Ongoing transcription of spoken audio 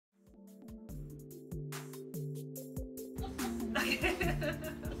Here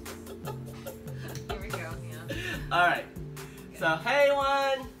we go. Yeah. All right. So hey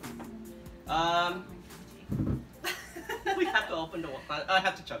everyone. We have to open the. I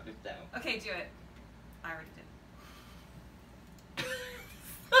have to chuck this down. Okay, do it. I already did.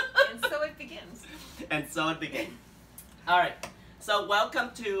 And so it begins. And so it begins. All right. So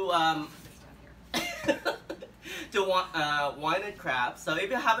welcome to to Wine and Craft. So if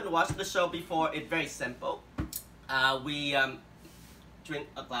you haven't watched the show before, it's very simple. We drink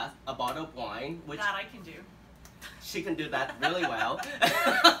a bottle of wine, which that I can do. she can do that really well,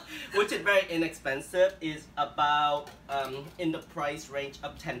 which is very inexpensive. Is about in the price range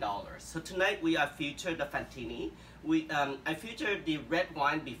of $10. So tonight we are featured the Fantini. I featured the red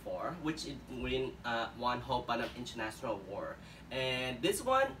wine before, which it won whole bunch of international award, and this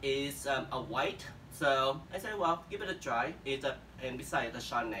one is a white. So I said, well, give it a try. And besides the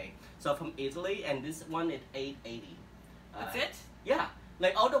Chardonnay, so from Italy, and this one is $8.80. That's it? Yeah,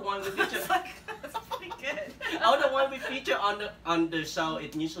 like all the one we feature. That's pretty good. All the one we feature on the show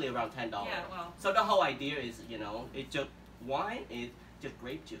is usually around $10. Yeah, well. So the whole idea is, you know, it's just wine is just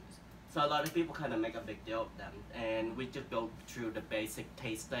grape juice. So a lot of people kind of make a big deal of them, and we just go through the basic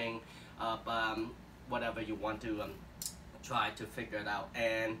tasting of whatever you want to try to figure it out.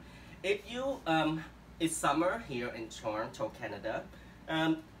 And if you it's summer here in Toronto, Canada.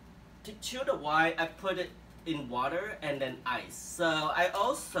 To chill the wine, I put it in water and then ice. So I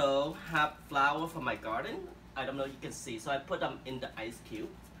also have flower from my garden. I don't know if you can see. So I put them in the ice cube.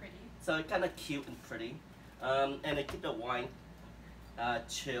 It's pretty. So it's kind of cute and pretty. And I keep the wine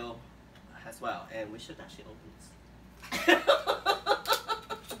chill as well. And we should actually open this.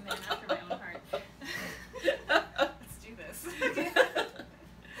 Man after my own heart. Let's do this.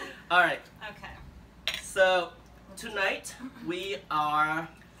 All right. Okay. So tonight we are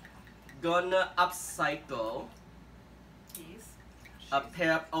gonna upcycle These a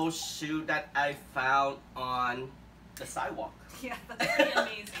pair of old shoes that I found on the sidewalk. Yeah, that's pretty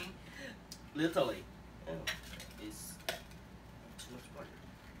amazing. Literally. Oh, it's too much water.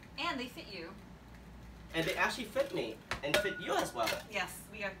 And they fit you. And they actually fit me and fit you as well. Yes,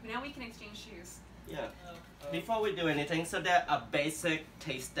 now we can exchange shoes. Yeah. Before we do anything, so there are basic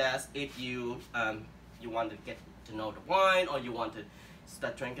taste tests if you you want to get to know the wine or you want to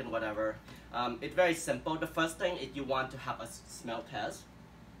start drinking whatever. It's very simple. The first thing is you want to have a smell test.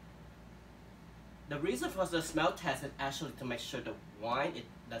 The reason for the smell test is actually to make sure the wine it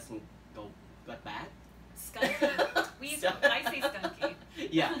doesn't go bad. Skunky. I say skunky.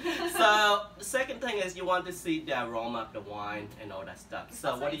 Yeah. So the second thing is you want to see the aroma of the wine and all that stuff.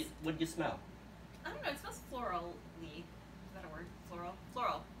 So what nice. do you smell? I don't know. It smells florally. Is that a word? Floral.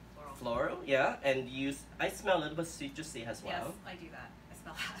 Floral. Floral. Floral, yeah. And I smell a little bit citrusy as well. Yes, I do that. I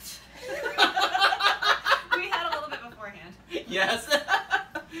smell that. We had a little bit beforehand. Yes.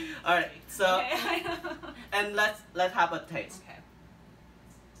 All right. So Okay. and let's have a taste. Okay.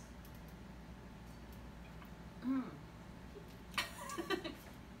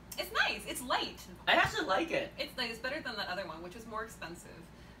 It's nice. It's light. I actually like it. It's nice. It's better than that other one, which was more expensive.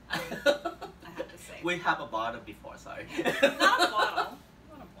 I have to say. We have a bottle before. Sorry. Not a bottle.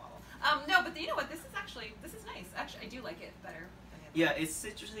 Not a bottle. No, but you know what? This is nice. Actually, I do like it better. Yeah, it's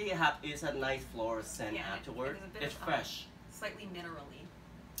citrusy. It's a nice floral scent afterward. It's fresh. Slightly minerally.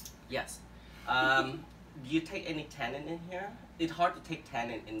 Yes. Do you take any tannin in here? It's hard to take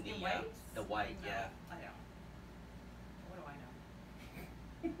tannin in the white. The white, No, yeah. I don't. What do I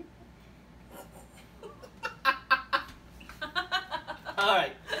know? All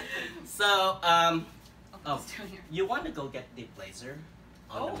right. So Oh, here. you want to go get the blazer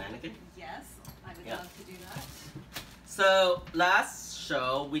on the mannequin? Yes, I would Yeah. love to do that. So last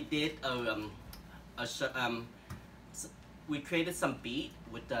show we did we created some bead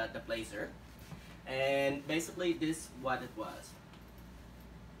with the blazer, and basically this is what it was.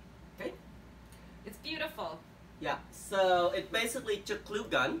 Okay. It's beautiful. Yeah. So it basically took glue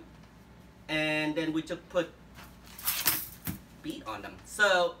gun, and then we just put bead on them.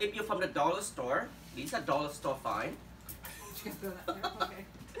 So if you're from the dollar store, these are dollar store fine. You can throw that there. Okay.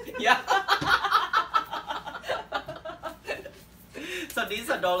 Yeah. So these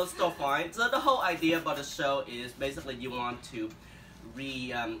are dollar store fine. So the whole idea about the show is basically you want to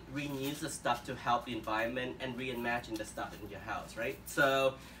reuse the stuff to help the environment and reimagine the stuff in your house, right?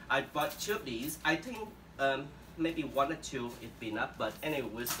 So I bought 2 of these. I think maybe 1 or 2 is enough, but anyway,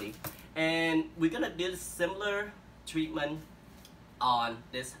 we'll see. And we're gonna do similar treatment on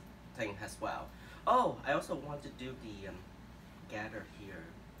this thing as well. Oh, I also want to do the gather here.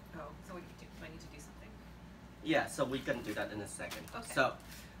 Oh, so do I need to do something? Yeah, so we can do that in a second. Okay. So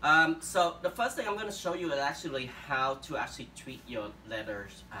So the first thing I'm going to show you is actually how to actually treat your leather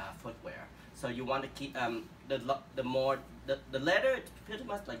footwear. So you want to keep the leather is pretty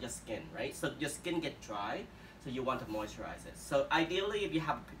much like your skin, right? So your skin get dry, so you want to moisturize it. So ideally, if you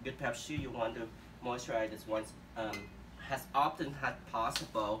have a good pair of shoes, you want to moisturize this once as often as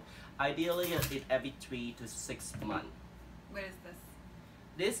possible. Ideally, every 3 to 6 months. What is this?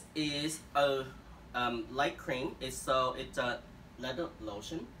 This is a light cream. It's a leather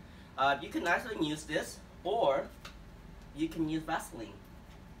lotion. You can actually use this, or you can use Vaseline.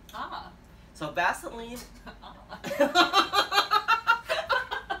 Ah. So Vaseline.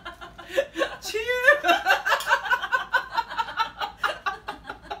 Cheers! I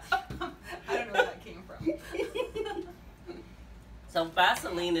don't know where that came from. So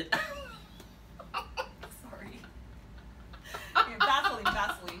Vaseline is. Sorry. Okay, Vaseline.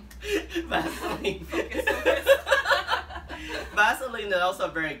 Vaseline. Focus. Vaseline is also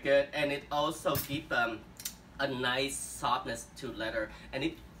very good, and it also gives a nice softness to leather. And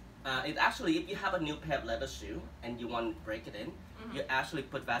it actually, if you have a new pair of leather shoe and you want to break it in, you actually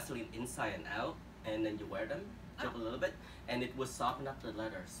put Vaseline inside and out, and then you wear them just a little bit, and it will soften up the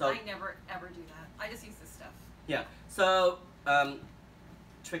leather. So I never ever do that. I just use this stuff. yeah. So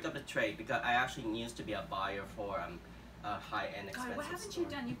trick of the trade, because I actually used to be a buyer for a high-end expensive God, what haven't store. you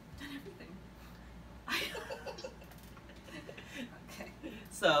done? You've done everything. Okay.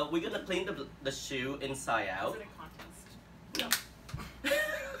 So we're gonna clean the shoe inside out. Is it a contest? No.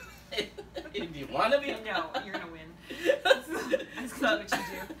 If you want to be. No, you're gonna win. I'm just gonna do what you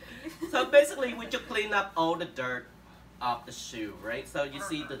do. So basically, we just clean up all the dirt off the shoe, right? So you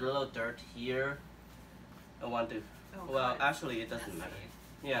see the little dirt here. I want to. Oh, Well, God. actually, it doesn't matter.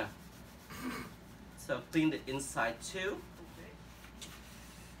 Yeah. So clean the inside too. Okay.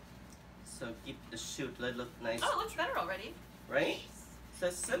 So keep the shoe look nice, Oh, it looks better already. right? So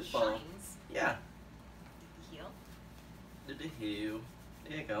it's It simple. shines. Yeah. The heel. Do the heel.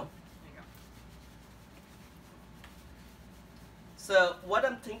 There you go. There you go. So what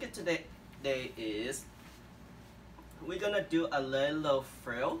I'm thinking today is we're gonna do a little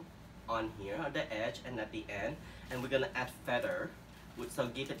frill on here on the edge and at the end, and we're gonna add feather, so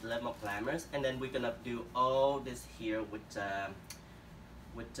give it a little more glamorous, and then we're gonna do all this here with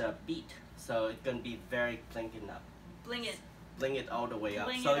bead. So it's gonna be very blinking up. Bling it. Bling it all the way up.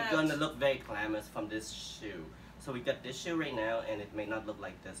 Bling So it it's out. gonna look very glamorous from this shoe. So we got this shoe right now, and it may not look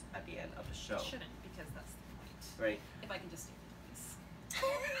like this at the end of the show. It shouldn't, because that's the point. Right. If I can just stay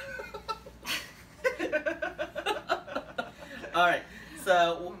Alright,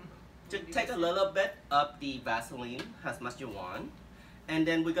 so just take a little bit of the Vaseline, as much you want, and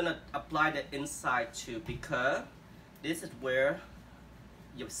then we're gonna apply the inside too, because this is where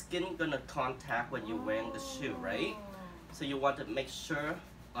your skin gonna contact when you're wearing the shoe, right? So you want to make sure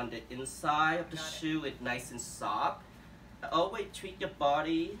on the inside of the Got it. shoe it's nice and soft. Always treat your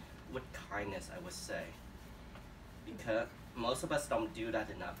body with kindness, I would say, because most of us don't do that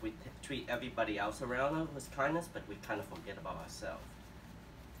enough. We treat everybody else around us with kindness, but we kind of forget about ourselves.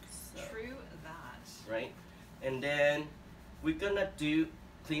 So, True that. right? And then we're gonna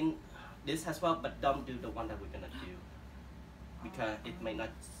clean this as well, but don't do the one that we're gonna do, because it may not.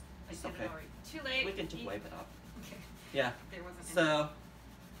 I It's did okay. it already. Too late. We can just wipe it off. Okay. Yeah. There wasn't any. So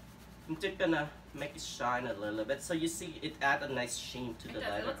I'm just gonna make it shine a little bit, so you see it add a nice sheen to It the does.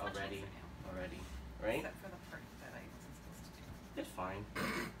 It leather looks much already. nicer now. Right? Except for the part that I wasn't supposed to do. It's fine.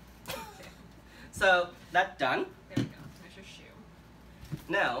 Okay. So that's done. There we go. There's your shoe.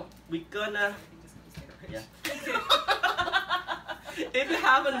 Now we're gonna. Everything just goes there, right? Yeah. If you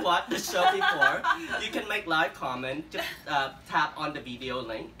haven't watched the show before, you can make live comment. Just tap on the video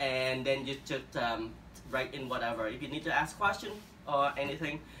link, and then you just write in whatever. If you need to ask question or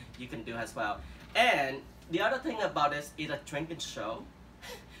anything, you can do as well. And the other thing about this is a drinking show.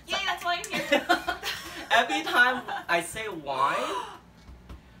 Yay, that's why I'm here. Every time I say wine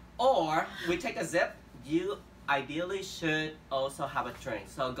or we take a sip, you ideally should also have a drink.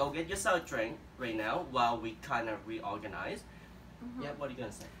 So go get yourself a drink right now while we kind of reorganize. Yeah, what are you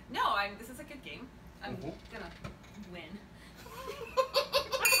gonna say? No, this is a good game. I'm gonna win.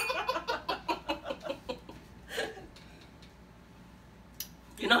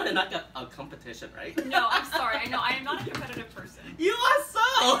 You know they're not a competition, right? No, I'm sorry. I know I am not a competitive person. You are so!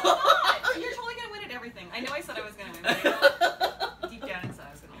 You're totally gonna win at everything. I know I said I was gonna win, but I know deep down inside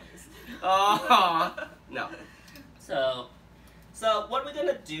I was gonna lose. Oh, no. So what we're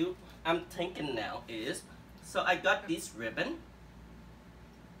gonna do, I'm thinking now is, so I got this ribbon.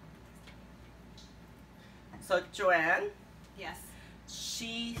 So Joanne, Yes.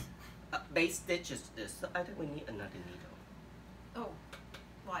 she base stitches this, so I think we need another needle. Oh,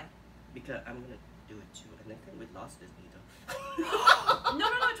 why? because I'm gonna do it too, and I think we lost this needle. No,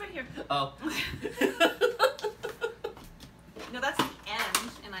 it's right here. Oh. No, that's the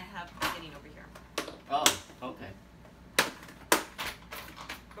end, and I have the beginning over here. Oh, okay.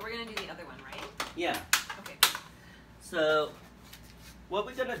 But we're gonna do the other one, right? Yeah. Okay. So, what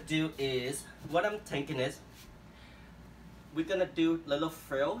we're gonna do is, what I'm thinking is, we're gonna do little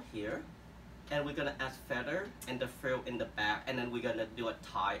frill here, and we're gonna add feather and the frill in the back, and then we're gonna do a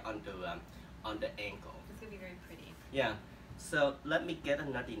tie on the ankle. It's gonna be very pretty. Yeah. So let me get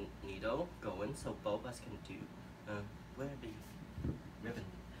another needle going, so both of us can do. Where the ribbon?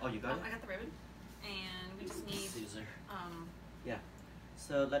 Oh, you got it. I got the ribbon, and we just need scissor. Yeah.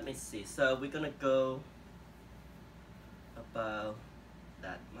 So let me see. So we're gonna go about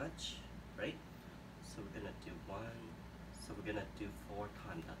that much, right? So we're gonna do one. So we're gonna do 4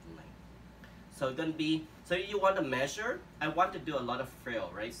 times that length. So it's gonna be. So you want to measure? I want to do a lot of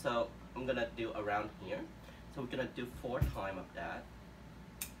frill, right? So I'm gonna do around here. So we're gonna do 4 times of that.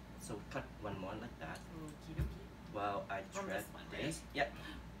 So we cut one more like that. Okie dokie. While I From thread this one, right? this. Yep.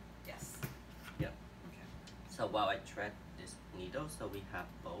 Yes. Yep. Okay. So while I thread this needle, so we have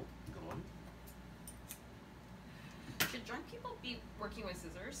both going. Should drunk people be working with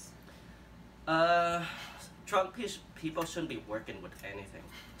scissors? Drunk people shouldn't be working with anything.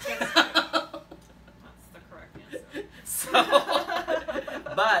 That's the correct answer. So,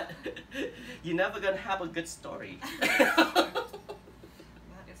 but you're never gonna have a good story. That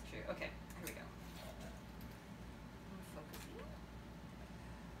is true. Okay, here we go. I'm focusing.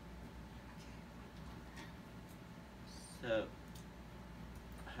 So,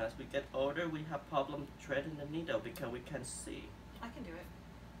 as we get older, we have problem threading the needle because we can't see. I can do it.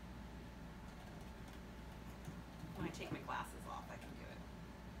 When I take my glasses off, I can do it.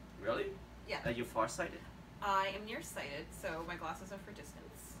 Really? Yeah. Are you farsighted? I am nearsighted, so my glasses are for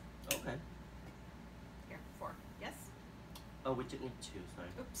distance. Okay. Here, 4. Yes? Oh, we just need 2, sorry.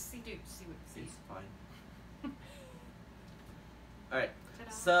 Oopsie doopsie whoopsie. It's fine. Alright, Ta-da.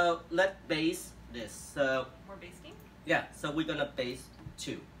 so let's base this. So, More basting? yeah, so we're gonna base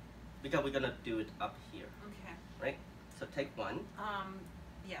 2 because we're gonna do it up here, Okay. right? So take 1.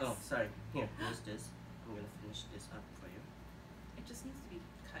 Yes. Oh, sorry. Here, use this. I'm gonna finish this up for you. It just needs to be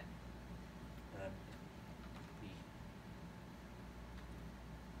cut.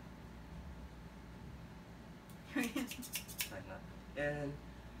 Like that.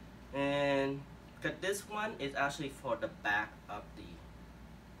 And cause this one is actually for the back of the.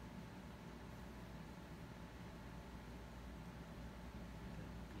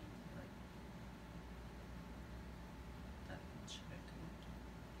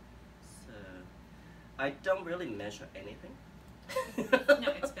 So I don't really measure anything.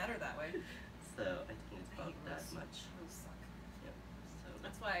 No, it's better that way. So I think it's I about hate that rules. much. Rules suck. Yep. So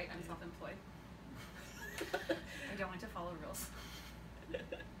That's why I'm self-employed. I don't want to follow rules.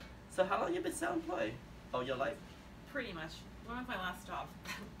 So how long you been self-employed? All your life? Pretty much. One of my last jobs.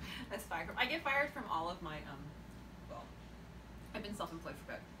 That's fired from. I get fired from all of my well, I've been self-employed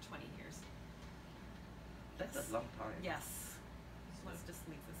for about 20 years. That's a long time. Yes. Let's just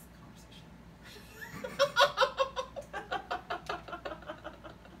leave this conversation.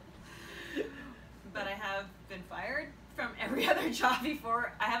 But I have been fired from every other job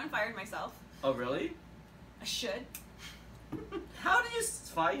before. I haven't fired myself. Oh really? I should. How do you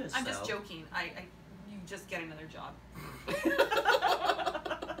fire yourself? I'm just joking. You just get another job.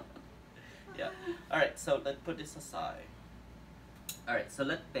 Yeah. Alright, so let's put this aside. Alright, so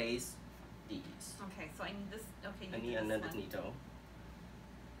let's base these. Okay, so I need this. Okay, you I do need this another one. needle.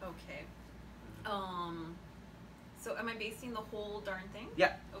 Okay. So am I basting the whole darn thing?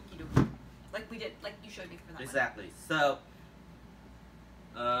 Yeah. Okie dokie. Like we did, like you showed me for that Exactly. So,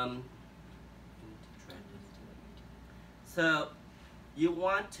 so you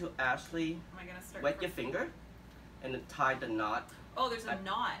want to actually one. Am I gonna start? wet your finger and then tie the knot, Oh, there's a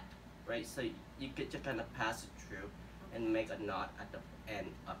knot. right? So you could just kind of pass it through and make a knot at the end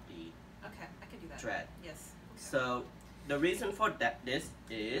of the Okay, I can do that. thread. Yes. Okay. So the reason for this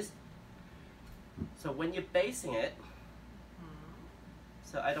is, so when you're basing it,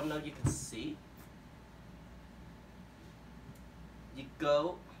 so I don't know if you can see, you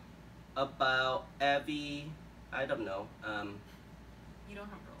go about every, I don't know, You don't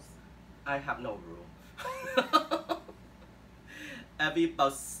have rules. I have no rule. Every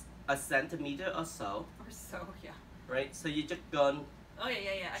about a centimeter or so, Or so, yeah. right? So you just go Oh yeah.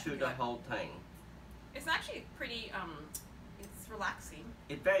 I can through do the that. whole thing. It's actually pretty. It's relaxing.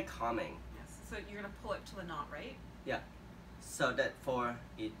 It's very calming. Yes. So you're gonna pull it to the knot, right? Yeah. So that for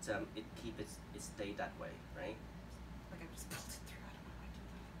it keep it stay that way, right? Like I just pulled it through. I don't know why I did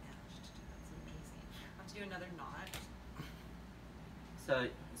that. do another knot. So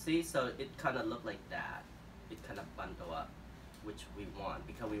see, so it kind of look like that. It kind of bundle up, which we want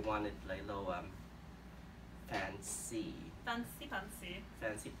because we want it like little fancy. Fancy.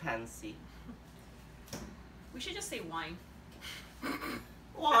 We should just say wine.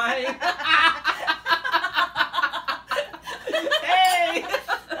 Why? Hey!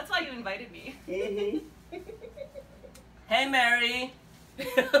 That's why you invited me. Hey, Mary.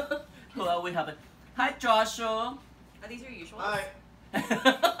 Hello, we have a. Hi, Joshua. Are these your usual? Hi.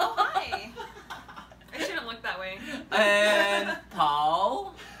 Oh, hi. I shouldn't look that way. And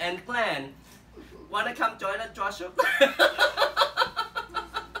Paul and Glenn. Wanna come join us, Joshua?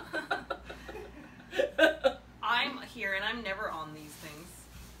 I'm here and I'm never on these things.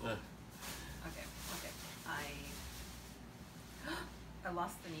 Ugh. Okay. I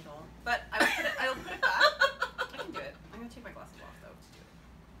lost the needle, but I'll put it back. I can do it. I'm gonna take my glasses off though to do it.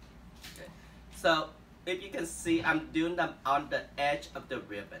 Good. So, if you can see, I'm doing them on the edge of the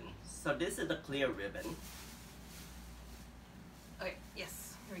ribbon. So this is the clear ribbon. Okay.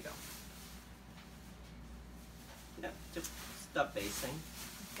 Yes. Here we go. Yeah, just stop basting.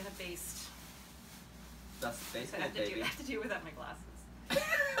 I'm gonna baste. That's basting I it, have to baby. do it without my glasses.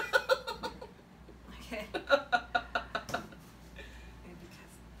 Okay. Look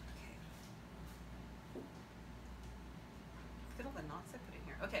at all the knots I put in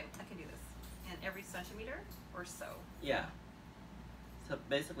here. Okay, I can do this. And every centimeter or so. Yeah. So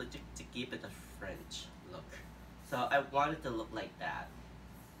basically to keep it a French look. So I want it to look like that.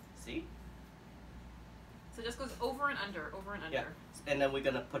 See? So it just goes over and under, over and under. Yeah. And then we're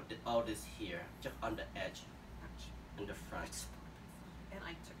gonna put all this here, just on the edge, in the front. And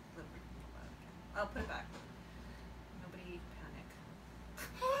I took the needle out again. I'll put it back. Nobody panic.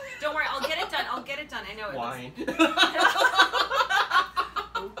 Don't worry, I'll get it done. I'll get it done. I know it. Wine.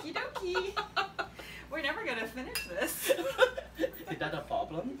 Okie dokie. We're never gonna finish this. Is that a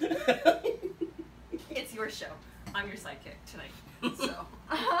problem? It's your show. I'm your sidekick tonight. So.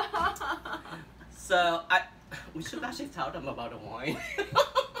 So we should actually tell them about the wine.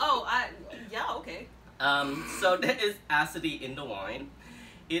 Oh, yeah, okay. So there is acidity in the wine.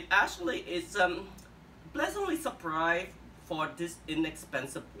 It actually is pleasantly surprised for this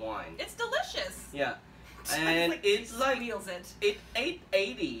inexpensive wine. It's delicious. Yeah, and it's like wheels it. It's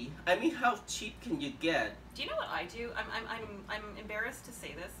 $8.80. I mean, how cheap can you get? Do you know what I do? I'm embarrassed to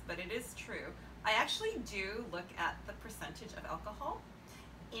say this, but it is true. I actually do look at the percentage of alcohol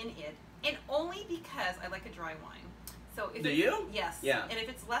in it, and only because I like a dry wine. So if Do you? Yes. Yeah. And if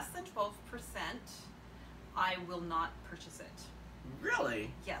it's less than 12%, I will not purchase it.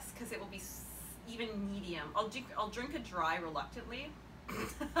 Really? Yes, because it will be even medium. I'll drink a dry reluctantly,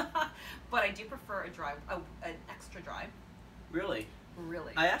 but I do prefer an extra dry. Really?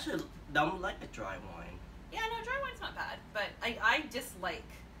 Really. I actually don't like a dry wine. Yeah, no, dry wine's not bad, but I dislike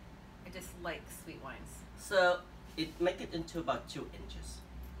sweet wines. So it make it into about 2 inches.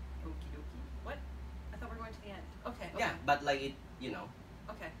 Okie dokie. What? I thought we were going to the end. Okay. Yeah, but like it, you know.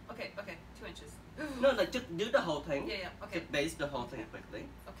 Okay. 2 inches. No, like just do the whole thing. Yeah. Okay. Just base the whole thing quickly.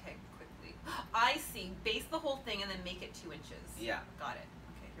 Okay, quickly. I see. Base the whole thing and then make it 2 inches. Yeah. Got it.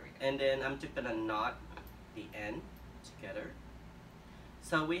 Okay, here we go. And then I'm just gonna knot the end together.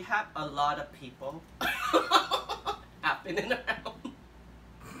 So we have a lot of people happening around.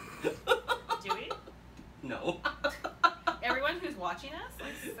 Do we? No. Everyone who's watching us?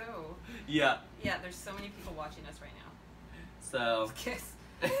 Like so. Yeah. Yeah, there's so many people watching us right now. So. Kiss.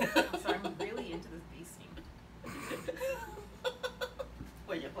 So I'm really into this basting.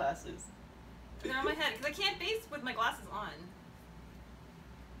 Wear your glasses. They're on my head because I can't base with my glasses on.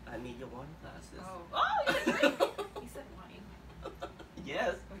 I need your wine glasses. Oh, you said drink. You said wine.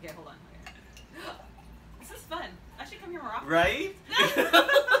 Yes. Okay, hold on. Okay. This is fun. I should come here more often. Right?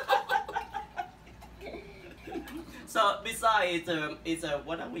 So besides, it's a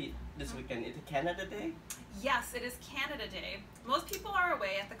what are we this weekend? It's a Canada Day. Yes, it is Canada Day. Most people are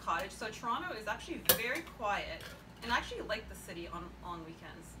away at the cottage, so Toronto is actually very quiet. And I actually like the city on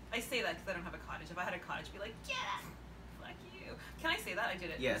weekends. I say that because I don't have a cottage. If I had a cottage, I'd be like, yeah, fuck you. Can I say that? I did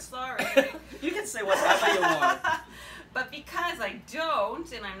it. Yes. Sorry. You can say whatever you want. But because I don't,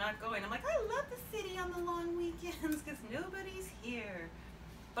 and I'm not going, I'm like, I love the city on the long weekends because nobody's here.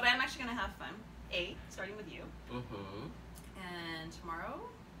 But I'm actually going to have fun. Starting with you. Mm-hmm. And tomorrow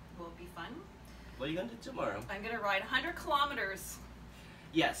will be fun. What are you gonna do tomorrow? I'm going to ride 100 kilometers.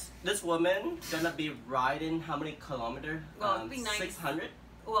 Yes, this woman gonna be riding how many kilometers? Well, it'll be 600?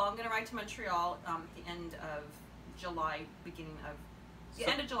 Well, I'm going to ride to Montreal at the end of July,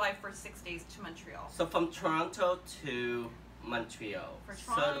 end of July for 6 days to Montreal. So from Toronto to Montreal. For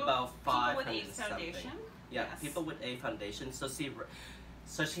So Toronto, about people 500 with AIDS something. Foundation. Yeah, Yes. people with A foundation. So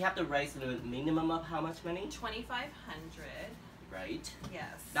she have to raise a minimum of how much money? 2,500. Right.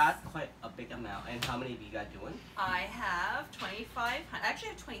 Yes. That's quite a big amount. And how many of you got doing? I have 2,500. I actually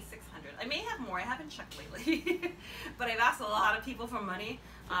have 2,600. I may have more. I haven't checked lately, but I've asked a lot of people for money.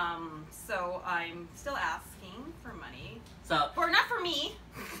 So I'm still asking for money. So, or not for me.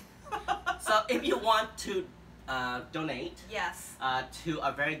 so if you want to donate, yes, to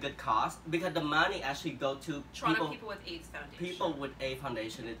a very good cause, because the money actually go to Toronto people with AIDS Foundation. People with A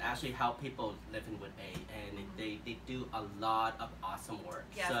foundation. It actually help people living with A, and they do a lot of awesome work.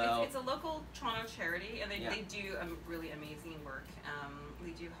 Yes, so, it's a local Toronto charity, and they Yeah. they do really amazing work.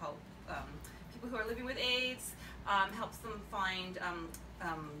 They do help people who are living with AIDS, helps them find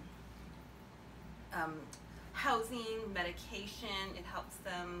housing, medication. It helps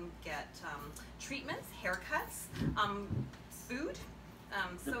them get treatments, haircuts, food.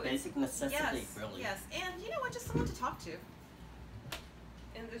 the So basic necessity, yes, really. yes, and you know what? Just someone to talk to.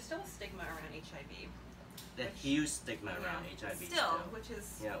 And there's still a stigma around HIV. The Which- huge stigma Yeah, around HIV still, which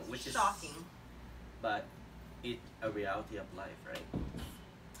is which is shocking. But it's a reality of life, right?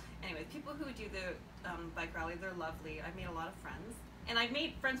 Anyway, people who do the bike rally, they're lovely. I've made a lot of friends, and I've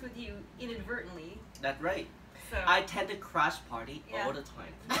made friends with you inadvertently. That's right. So I tend to crash party Yeah. all the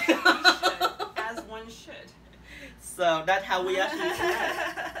time. you should, as one should. So that's how we actually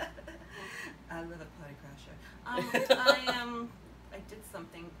connect. I love a party crasher. I did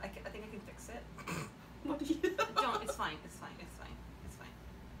something. I think I can fix it. What do you Don't. It's fine. It's fine. It's fine. It's fine.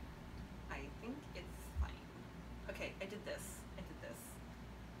 I think it's fine. Okay. I did this. I did this.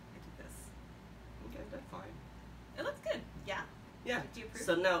 I did this. Okay, that's fine. It looks good. Yeah. Yeah. Do you approve?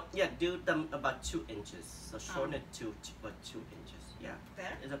 So now, yeah, do them about 2 inches. So shorten it to about 2 inches. Yeah.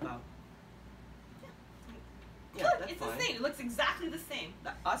 There. It's about. Yeah, Look, that's it's fine. the same. It looks exactly the same.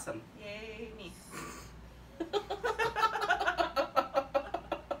 That's awesome. Yay me.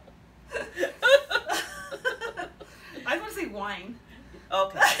 I was going to say wine.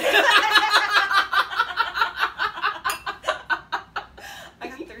 Okay. I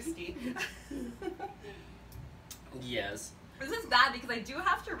got thirsty. Yes. This is bad because I do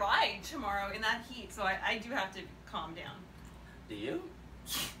have to ride tomorrow in that heat, so I do have to calm down. Do you?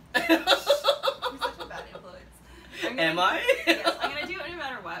 You're such a bad influence. Am I? Yes, I'm gonna do it no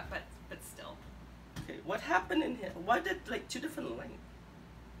matter what, but still. Okay, what happened in here? Why did like 2 different lengths?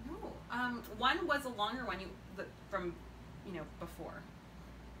 No. One was a longer one from before.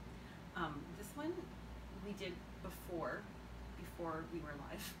 This one we did before we were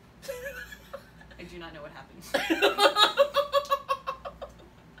live. I do not know what happened.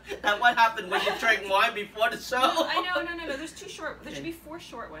 And what happened when you drank wine before the show? I know, no. There's 2 short. There should be 4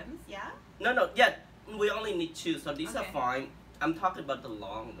 short ones. Yeah. No, yeah. We only need 2, so these are Okay. fine. I'm talking about the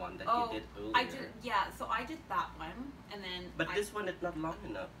long one that you did earlier. I did. Yeah. So I did that one, and then. But this one is not long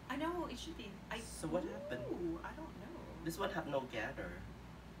enough. I know it should be. So what happened? Ooh, I don't know. This one have no gather.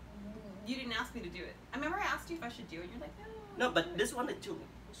 You didn't ask me to do it. I remember I asked you if I should do it. And you're like, no. No, but this one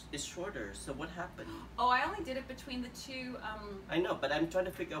is shorter. So what happened? Oh, I only did it between the 2. I know, but I'm trying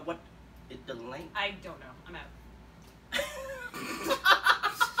to figure out what is the length. I don't know. I'm out.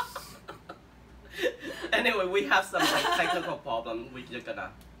 Anyway, we have some like technical problem. We're just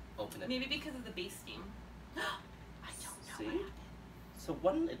gonna open it. Maybe because of the base steam. I don't know. See? What happened. So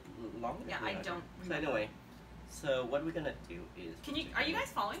one is longer. Yeah, than I the other. don't So remember. anyway, so what we're gonna do is. Can you? Are you guys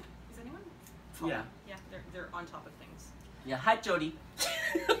following? Is anyone? Following? Yeah. Yeah, they're on top of things. Yeah. Hi, Jody.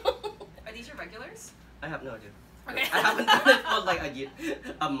 Are these your regulars? I have no idea. Okay. I haven't done it for like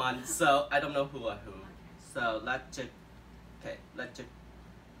a month, so I don't know who are who. Okay. So let's just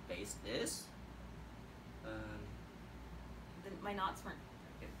base this. My knots weren't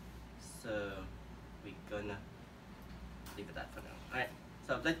good. So we're gonna leave it that for now. Alright,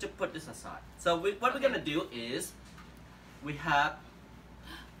 so let's just put this aside. So what we're gonna do is we have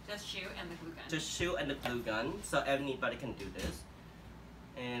Just shoe and the glue gun. the shoe and the glue gun, so anybody can do this.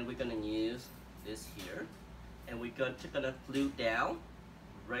 And we're gonna use this here, and we're just gonna glue down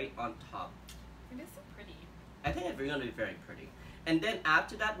right on top. It is so pretty. I think it's gonna be very pretty. And then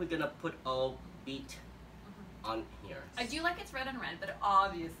after that, we're gonna put all bead on here. I do like it's red on red, but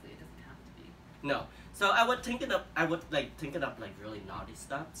obviously it doesn't have to be. No, so I would thinking of like really naughty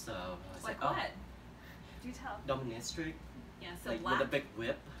stuff. So I was Like like, what? Do tell. dominatrix, Yeah, so like black. with a big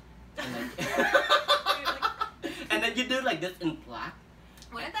whip, and then, Like, and then you do like this in black.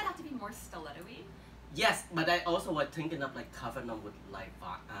 wouldn't that have to be more stiletto-y? Yes, but I also was thinking of like covering them with like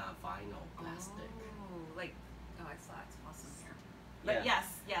vinyl plastic. Oh, like, I saw it's awesome here. But Yeah.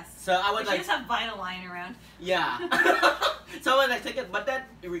 yes. So I We would should like, just have vinyl lying around. yeah. So I would like take it, but that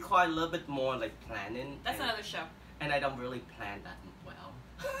requires a little bit more like planning. That's and, another show. and I don't really plan that well.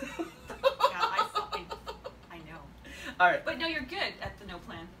 Yeah, I know. All right. But no, you're good at the no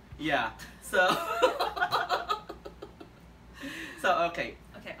plan. Yeah. So. So okay.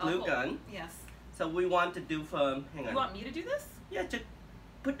 Okay. Glue hold. gun. Yes. So we want to do from. Hang on. You want me to do this? Yeah, just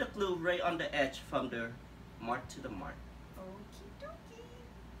put the glue right on the edge from the mark to the mark. Okie dokie.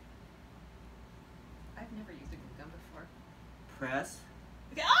 I've never used a glue gun before. Press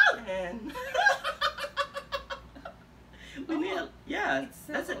Okay. Oh! and. We need. Yeah, It's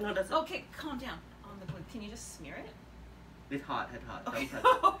so that's it. No, that's it. Okay, calm down on the glue. Can you just smear it? It's hot. It's hot. Okay. Don't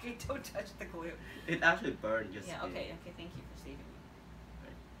touch Okay, don't touch the glue. it. It actually burned your Yeah. skin. Okay. Thank you for saving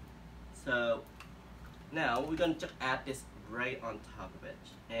me. So now we're gonna just add this right on top of it,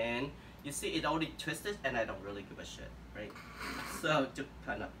 and you see it already twisted, and I don't really give a shit, right? So just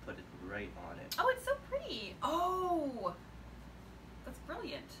kind of put it right on it. Oh, it's so pretty. Oh, that's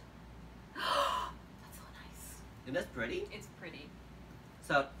brilliant. That's so nice. Isn't that pretty? It's pretty.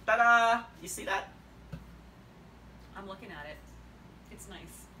 So ta-da! You see that? I'm looking at it. It's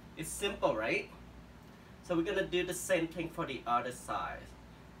nice. It's simple, right? So we're gonna do the same thing for the other side,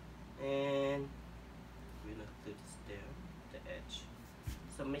 and we're gonna do this there, the edge.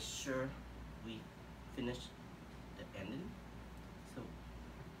 So make sure we finish the ending. So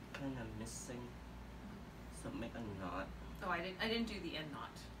kind of missing. So make a knot. Oh, I didn't do the end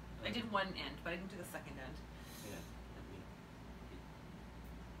knot. I did one end, but I didn't do the second end. Yeah,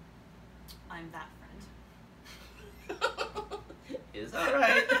 I'm that friend. it's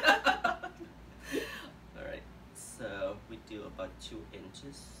alright. Alright, so we do about 2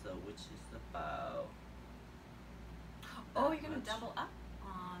 inches, so which is about. Oh, you're gonna much. double up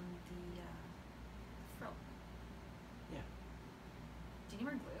on the frill. Yeah. Do you need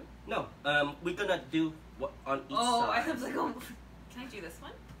more glue? No, we're gonna do what on each Oh, side. I was like, oh, can I do this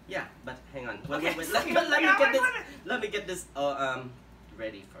one? Yeah, but hang on. Okay, Wait. sorry. Let me Yeah, get this. wait. Let me get this.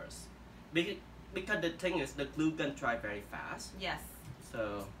 Ready first. Because the thing is, the glue gun dry very fast. Yes.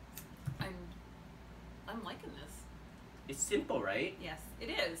 So I'm liking this. it's simple, right? Yes, it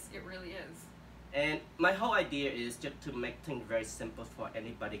is. It really is. And my whole idea is just to make things very simple for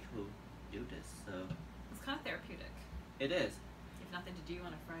anybody who do this. So It's kind of therapeutic. it is. You have nothing to do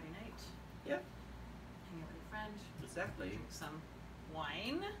on a Friday night. Yeah. Hang out with your friend. Exactly. Drink some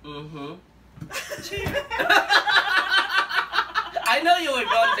wine. Mm-hmm. I know you were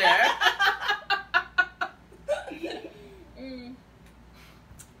going there.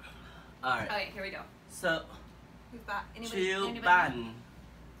 All right. Alright, here we go. So, We've got chill anybody? ban.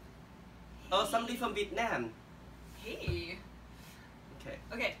 Oh, somebody from Vietnam. Hey. Okay.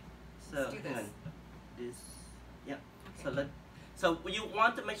 Okay. So Let's do hang this. on. This. Yeah. Okay. So you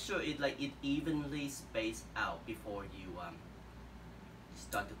want to make sure it evenly spaced out before you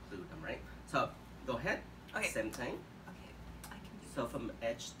start to glue them, right? So go ahead. Okay. Same thing. Okay. I can do So from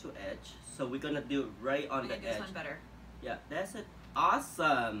edge to edge. So we're gonna do it right on I'm the gonna do this edge. one better. Yeah, that's it.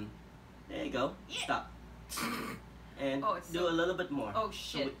 Awesome. There you go. Yeah. Stop. And Oh, it's do so- a little bit more. Oh So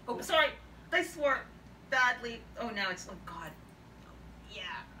shit. we- Oh, sorry. I swore badly. Oh, now it's. Oh god. Yeah.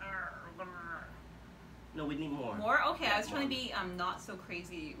 No, we need more. More? Okay, I was Yeah, trying to more. be not so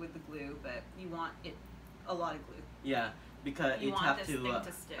crazy with the glue, but you want it a lot of glue. Yeah, because You it want have this to, thing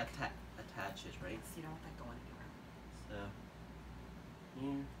to stick. attach it, right? So you don't want that going anywhere. So,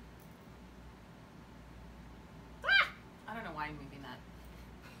 yeah. I don't know why I'm moving that.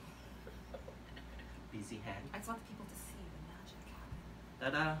 Busy hand. I just want the people to see the magic happen.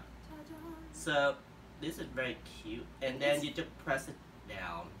 Ta-da. Ta-da. So, this is very cute. And then It's- you just press it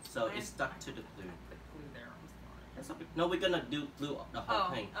down. So I- it's stuck to the glue. I put glue there. I'm sorry. That's okay. No, we're gonna do glue the whole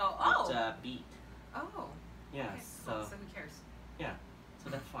Oh, thing. oh, With, oh. bead. Oh. Yeah, Okay, so, cool. So who cares? yeah. So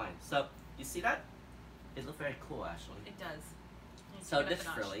that's fine. So, you see that? It looks very cool, actually. It does. You So take it up this a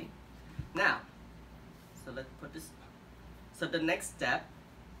notch. frilly. Now, so let's put this. So the next step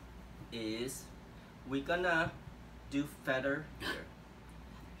is we're gonna do feather here.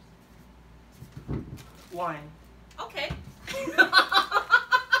 Wine. Okay.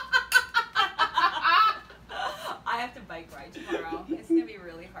 I have to bike ride tomorrow. It's gonna be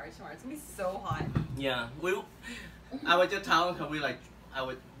really hard tomorrow. It's gonna be so hot. Yeah, I was just telling her we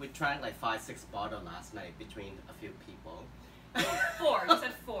drank like 5-6 bottles last night between a few people. 4. You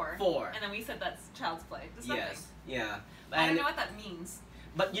said 4. 4. And then we said that's child's play. Just something. Yes. Yeah. I don't know what that means.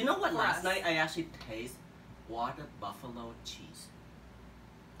 But you know what? For Last us. night I actually tasted water buffalo cheese.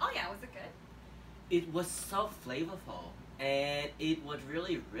 Oh yeah, was it good? It was so flavorful and it was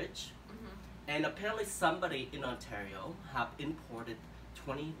really rich. Mm-hmm. And apparently somebody in Ontario have imported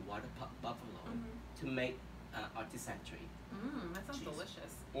 20 water buffalo to make artisan tree. That sounds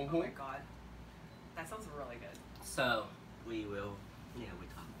delicious. Oh Mm-hmm. my god. That sounds really good. So we will, we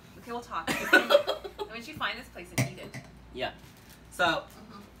talk. Okay, we'll talk. And once you find this place and eat it. Yeah. So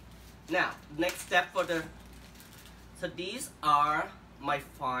now next step for the. So these are my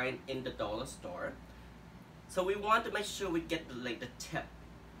find in the dollar store. So we want to make sure we get the tip,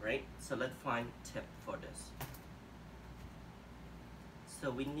 right? So let's find tip for this. So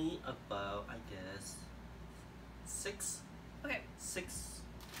we need about, I guess, 6. Okay. 6.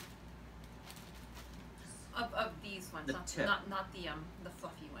 Of these ones, The tip. not the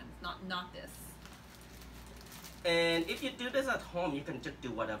fluffy ones, not this. And if you do this at home, you can just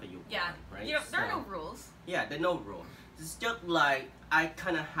do whatever you want, right? Yeah, there are no rules. Yeah, there are no rules. It's just like I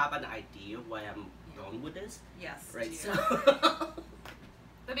kind of have an idea where I'm going with this. Yes. Right. So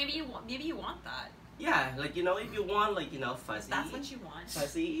but maybe you want that. yeah, like if you want fuzzy. That's what you want.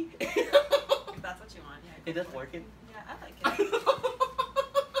 Fuzzy. If that's what you want. Yeah. It is working. Yeah, I like it.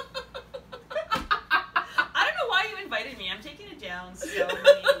 I don't know why you invited me. I'm taking it down so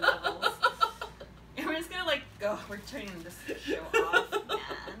many levels. And we're just gonna go. We're turning this show off,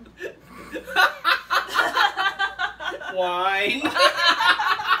 man. Wine.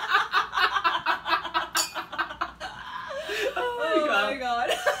 Oh my god.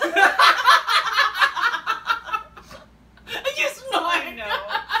 You smile. I know.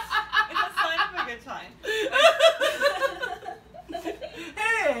 It's a sign of a good time.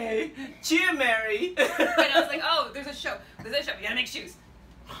 Hey, cheer, Mary. And I was like, oh, there's a show. There's a show. You gotta make shoes.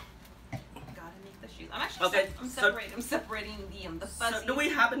 Gotta make the shoes. I'm actually Okay, I'm separating the fuzzies. So do we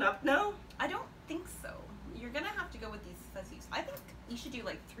have enough now? I don't think so. You're gonna have to go with these fuzzies. I think you should do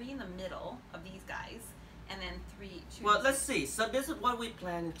 3 in the middle of these guys, and then 2. Well, let's see. So this is what we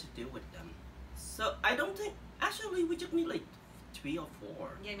planning to do with them. So I don't think actually we just need 3 or 4.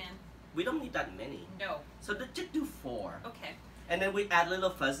 Yeah, man. We don't need that many. No. So just do 4. Okay. And then we add little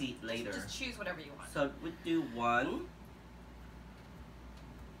fuzzy later. Just choose whatever you want. So we do 1.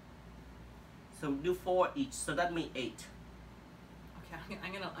 So we do 4 each. So that means 8. Okay,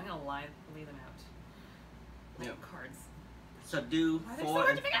 I'm gonna lay them out. Like cards. So do Why are they 4 so hard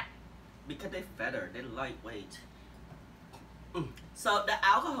and to pick up? because they're feather, they're lightweight. So the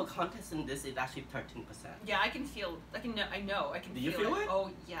alcohol content in this is actually 13%. Yeah, I can feel. I know. I can. Do you feel it?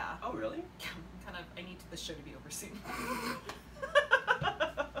 Oh yeah. Oh really? I need the show to be over soon.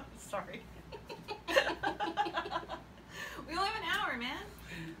 Sorry. We only have an hour, man.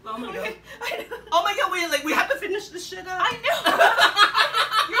 Oh my god. I know. Oh my god, we have to finish this shit up. I know.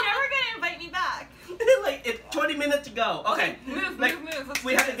 You're never gonna invite me back. It's 20 minutes to go. Okay. Move. Let's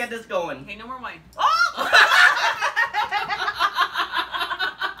We do have to this. get this going. Okay, no more wine. Oh!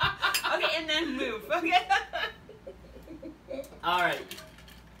 Okay, and then move. Okay. Alright.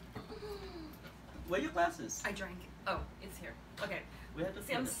 Where are your glasses? I drank. Oh, it's here. Okay. We have to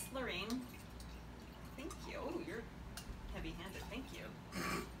See, I'm finish. slurring. Thank you. Oh, you're heavy-handed. Thank you.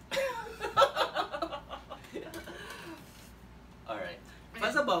 Alright.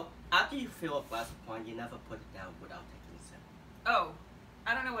 First of all, after you fill a glass of wine, you never put it down without taking a sip. Oh,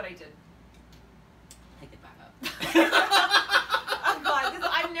 I don't know what I did. Take it back up. Oh God,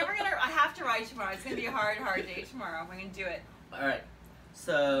 I'm never gonna. I have to ride tomorrow. It's gonna be a hard day tomorrow. I'm gonna do it. Alright.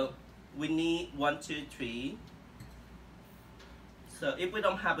 So we need 1, 2, 3. So if we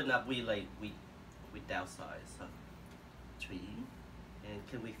don't have enough, we downsize. So 3. And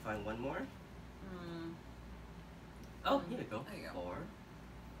can we find one more? Oh, here you go. There you go. 4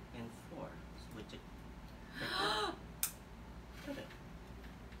 and 4. So we just got it.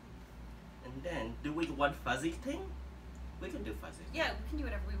 And then, do we want fuzzy thing? We can do fuzzy. Yeah, we can do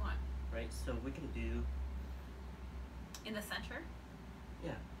whatever we want. Right. So we can do In the center?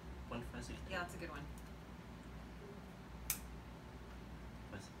 one fuzzy thing. Yeah, that's a good one.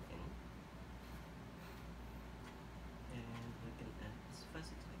 Fuzzy thing. And we can add this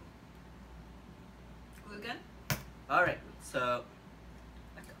fuzzy thing. Glue gun? Alright, so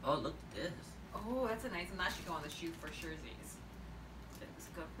oh look at this. Oh, that's a nice one. That should go on the shoe for sure.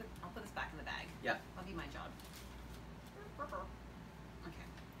 I'll put this back in the bag. Yeah. That'll be my job. Okay.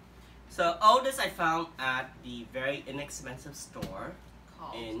 So all this I found at the very inexpensive store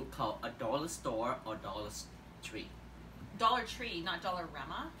Called called a dollar store or Dollar Tree. Dollar Tree, not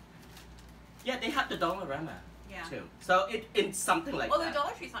Dollarama. Yeah, they have the Dollarama Yeah. too. So it's something like Well, that. the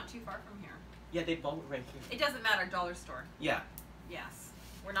Dollar Tree's not too far from here. Yeah, they both right here. It doesn't matter. Dollar store. Yeah. Yes.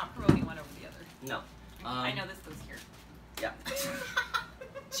 We're not promoting one over the other. No. I know this goes here. Yeah.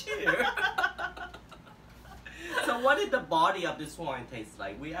 Cheer. So what did the body of this wine taste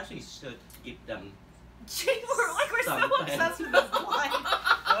like? We actually should give them. we're so obsessed with this wine.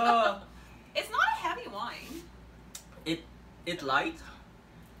 It's not a heavy wine. It's light.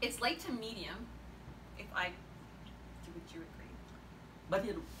 It's light to medium. Would you agree? But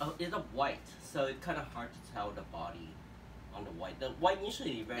it's a white, so it's kind of hard to tell the body on the white. The white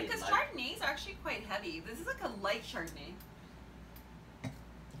usually very because light. Chardonnays are actually quite heavy. This is like a light Chardonnay. I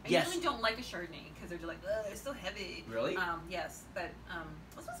Yes. usually don't like a Chardonnay because they're just like, ugh, they're so heavy. Really? Yes, but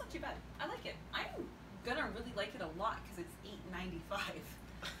this one's not too bad. I like it. I'm gonna really like it a lot because it's $8.95.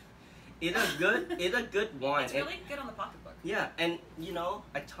 It's a good. It's a good wine. It's really good on the pocketbook. Yeah, and you know,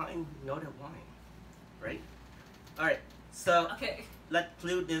 I try and know the wine, right? All right, so Okay. let's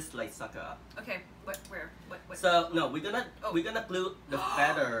glue this like sucker up. Okay. What? So no, we're gonna glue the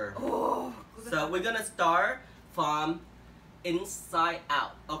feather. Oh. So we're gonna start from inside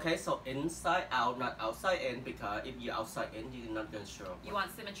out. Okay, so inside out, not outside in, because if you're outside in, you're not gonna show. You want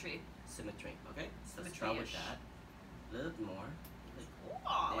symmetry. Symmetry. Okay, so Symmetry-ish. start with that. A little bit more.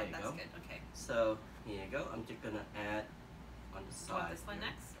 Oh, There you that's go. good. Okay. So here you go. I'm just gonna add on the Do you side. want this one here.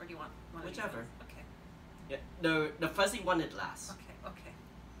 next, or do you want one of these Whichever. ones? Okay. Yeah, the fuzzy one is last. Okay.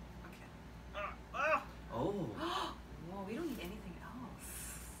 Oh. Whoa, we don't need anything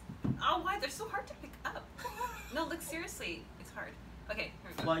else. Oh, why? They're so hard to pick up. No, look, seriously, it's hard. Okay,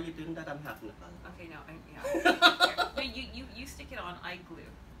 here we go. While you're doing that, I'm having fun. Okay, no, no, you stick it on. I glue.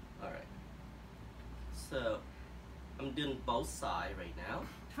 All right. So I'm doing both sides right now.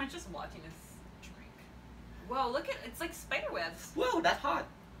 I'm just watching us drink. Whoa, look at it's like spider webs. Whoa, that's hot.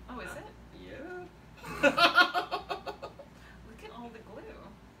 Oh, is it? Yeah. Look at all the glue.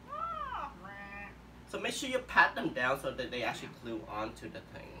 So make sure you pat them down so that they actually glue onto the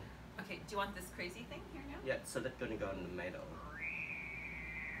thing. Okay, do you want this crazy thing here now? Yeah, so that's gonna go in the middle.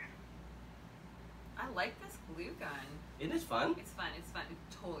 I like this glue gun. It is fun. It's fun. It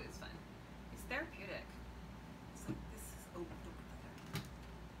totally is fun. It's therapeutic. It's like this is don't put that there.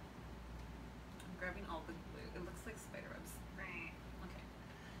 I'm grabbing all the glue. It looks like spider webs. Okay.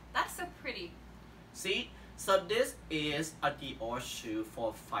 That's so pretty. See, so this is a Dior shoe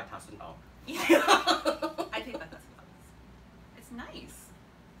for $5,000. Yeah. I paid $5,000. It's nice.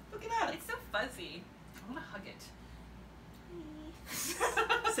 Look at that. It's so fuzzy. I want to hug it.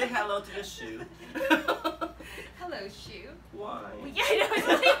 Say hello to the shoe. Hello, shoe. Why? Well, yeah,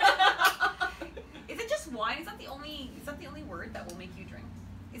 I know. Is it just wine? Is that the only word that will make you drink?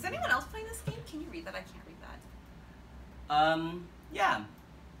 Is anyone else playing this game? Can you read that? I can't read that. Yeah.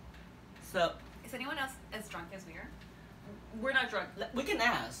 So Is anyone else as drunk as we are? We're not drunk. we can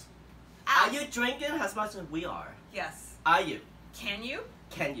ask. Ask. Are you drinking as much as we are? Yes. Are you? Can you?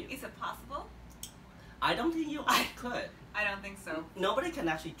 Can you? Is it possible? I don't think you could. I don't think so. Nobody can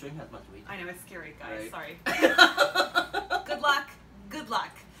actually drink as much as we do. I know, it's scary, guys. Right. Sorry. Good luck. Good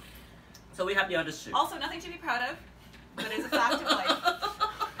luck. So we have the other shoe. Also, nothing to be proud of, but it's a fact of life.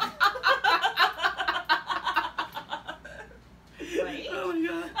 Right? Oh my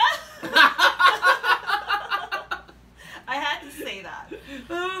god. I had to say that.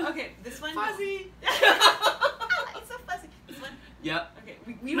 Okay, this one. Fuzzy. It's so fuzzy. This one. Yep. Okay,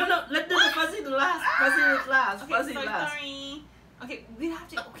 we No, let's do the fuzzy last. Fuzzy is last. Okay, Fuzzy so last. sorry. Okay, we have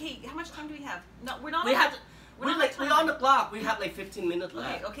to. Okay, how much time do we have? No, we're not. We have to. We're We're not like on we're on the time. clock. We have like 15 minutes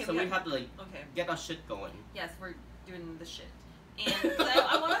left. Okay, so we we have- have to like Okay. get our shit going. Yes, we're doing the shit. And 'cause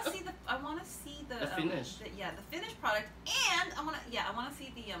I want to see the. I want to see the. The finish. The finished product, and I want to. Yeah, I want to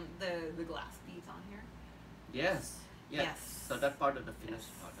see the glass beads on here. Yes. Yes. So that's part of the finished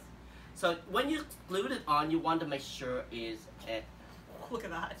product. So when you glued it on, you want to make sure it's at Look at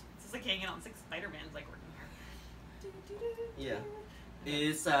that. It's just like hanging on 6 Spider-Mans like working here. Yeah.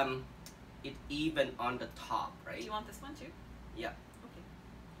 Is it even on the top, right? Do you want this one too? Yeah. Okay.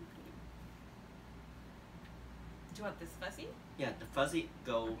 Do you want this fuzzy? Yeah, the fuzzy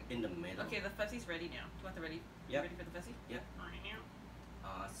go in the middle. Okay, the fuzzy's ready now. Do you want the ready? Yep. Ready for the fuzzy? Yep. All right now.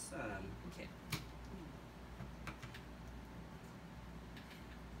 Awesome. Okay.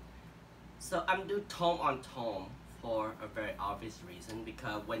 So I'm doing tone on tone for a very obvious reason,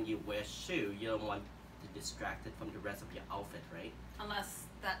 because when you wear shoe, you don't want to distract it from the rest of your outfit, right? Unless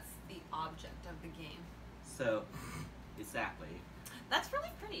that's the object of the game. So, exactly. That's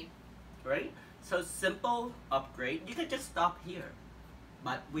really pretty. Right? So simple upgrade. You can just stop here,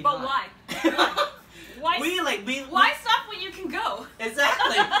 but we. But not. why? Why? Why stop when you can go?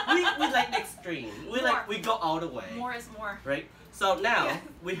 Exactly. we like the extreme. More. We go all the way. More is more. Right. So now Yeah.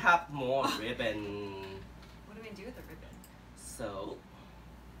 we have more ribbon. What do we do with the ribbon? So.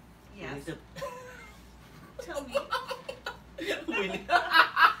 we Yes. need to- Tell me. we need-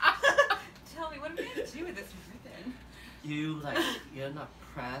 Tell me, what are we going to do with this ribbon? you're not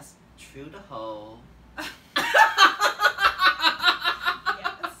pressed through the hole. Yes.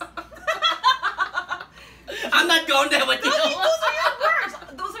 I'm not going there with you. Those are your words.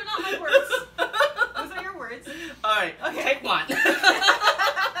 Those are not my words. Those are your words. All right, Okay. take one.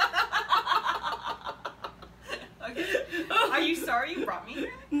 Okay. Are you sorry you brought me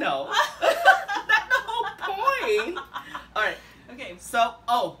here? No. That's the whole point. All right. Okay. So,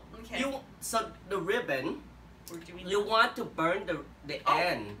 Okay. so the ribbon, We're doing you want to burn the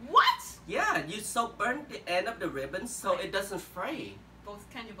end. What? Yeah, you burn the end of the ribbon so it doesn't fray.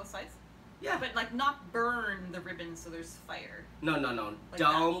 Can you do both sides? Yeah. But like not burn the ribbon so there's fire. No. Like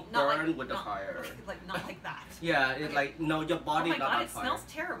Don't that. Not burn like, with the not, fire. Like not like that. Yeah, it's Okay. like no, your Oh body my not god, on it fire. smells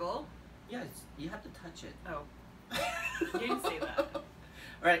terrible. Yeah, you have to touch it. Oh. You didn't say that.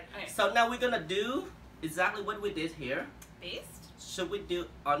 Right. Okay. So now we're gonna do exactly what we did here. Based? Should we do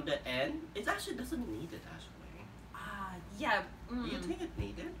on the end? It actually doesn't need it actually. Yeah. Do you think it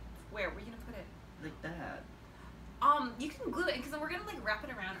needed? Where? Where are you gonna put it? Like that. You can glue it because then we're gonna like wrap it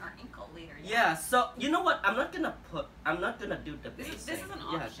around our ankle later. Yeah. So you know what? I'm not gonna do the This base is an thing.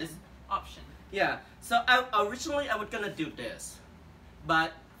 option. Option. Yeah. So originally I was gonna do this,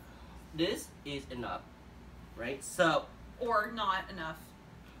 but this is enough, right? So Or not enough.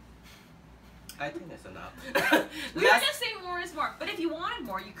 I think it's enough. We were just saying more is more, but if you wanted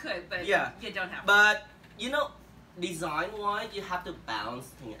more, you could. But Yeah. you don't have. But you know, design-wise, you have to balance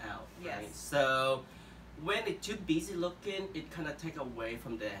things out, right? Yes. So when it's too busy looking, it kind of take away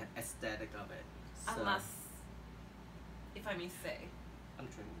from the aesthetic of it. So, Unless, if I may say, I'm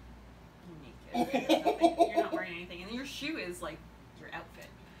trying. you're naked. There's nothing- you're not wearing anything, and your shoe is like your outfit.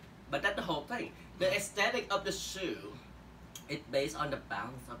 But that's the whole thing. The aesthetic of the shoe, it's based on the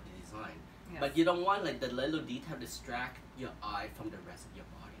balance of the design. Yes. But you don't want like the little detail distract your eye from the rest of your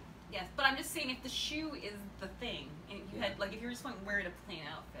body. Yes, but I'm just saying if the shoe is the thing, and you had like if you're just wearing a plain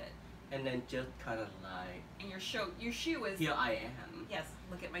outfit, And then just kind of like, and your shoe is here I am. yes,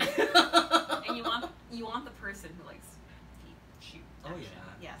 look at my shoe, and you want the person who likes feet shoe. Oh, action.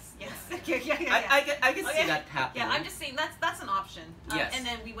 yeah. Yes. Yes. Yeah. Okay, yeah. I can see Okay. that happening. Yeah, I'm just saying that's an option. Yes. And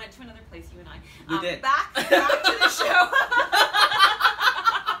then we went to another place, you and I. We did. Back to the show.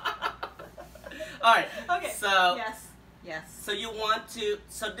 All right. Okay. So Yes. so you want to.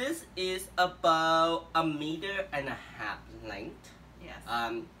 So this is about 1.5 meters length. Yes.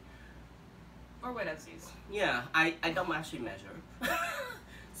 Or what else use? Yeah, I don't actually measure.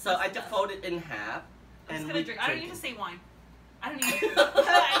 So I just fold it in half. I'm just and gonna we drink. I don't need it. to say wine. I don't need to.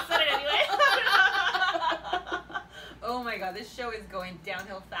 I said it anyway. Oh my god, this show is going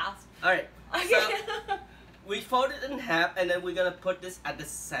downhill fast. All right. Okay. So we fold it in half, and then we're gonna put this at the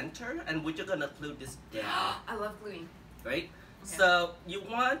center, and we're just gonna glue this down, I love gluing. right? Okay. So you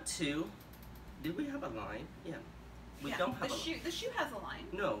want to. Did we have a line? Yeah. We Yeah, don't have the a shoe. The shoe has a line.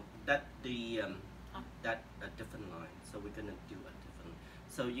 No, that the Oh. that a different line. So we're gonna do a different.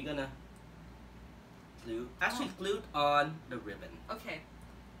 So you're gonna glue. Actually, glue on the ribbon. Okay.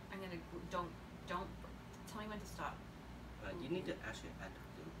 I'm gonna don't tell me when to stop. You need to actually add the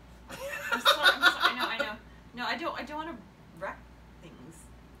glue. I'm sorry. I know. No, I don't want to wreck things.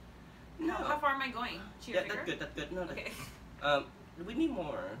 No. How far am I going? To your Yeah, finger? that's good. No, Okay. we need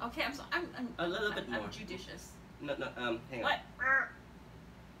more. Okay. I'm A little bit more. I'm judicious. No, hang What? on.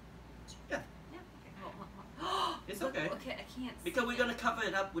 Yeah, Yeah. Okay. Well, it's okay. Okay, I can't. Because we're see gonna it. cover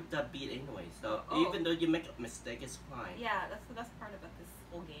it up with the bead anyway. So Oh. even though you make a mistake, it's fine. Yeah, that's the best part about this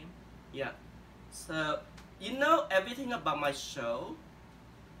whole game. Yeah. So you know everything about my show.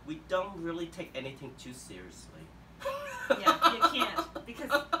 We don't really take anything too seriously. Yeah, you can't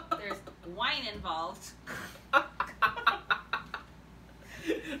because there's wine involved.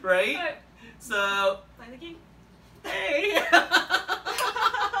 Right? Alright, So play the game. hey.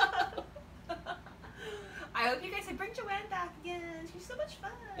 I hope you guys say bring Joanne back again. She's so much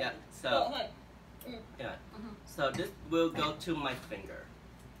fun. Yeah. So Oh, okay. yeah. Mhm. So this will go to my finger.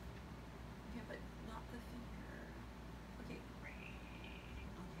 Yeah, but not the finger. Okay. Okay.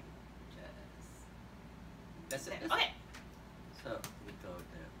 Just. That's it. there. That's it. Okay. So we go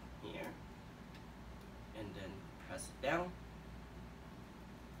there, here, and then press it down.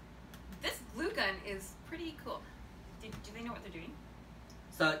 This glue gun is pretty cool. Do they know what they're doing?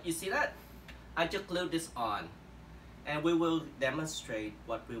 So you see that? I just glued this on, and we will demonstrate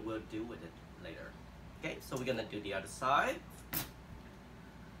what we will do with it later. Okay, so we're gonna do the other side.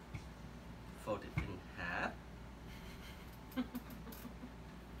 Fold it in half.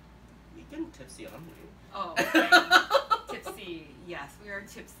 We can tipsy on you. Oh, I'm tipsy. Yes, we are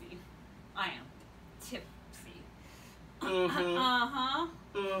tipsy. I am tipsy. Mhm. Uh huh.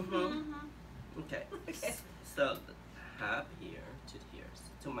 Mhm. Mhm. Okay. Okay. So have here to here,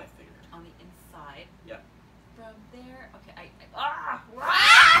 to my finger. On the inside. Yeah. From there. Okay. I'm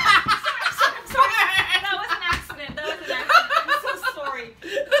sorry. That was an accident. I'm so sorry.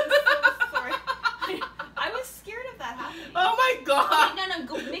 I was scared of that happening. Oh my god! Okay,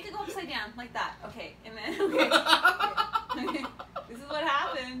 no, make it go upside down like that. Okay, and then okay. This is what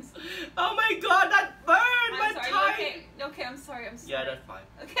happens. Oh my god, that burned my sorry. tie. Okay, I'm sorry. Yeah, that's fine.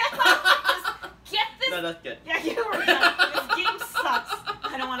 Okay, just get this. No, that's good. Yeah, you were done. This game sucks.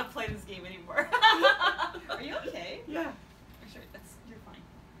 I don't want to play this game anymore. Are you okay? Yeah. Sure, you're fine.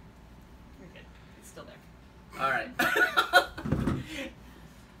 You're good. It's still there. All right.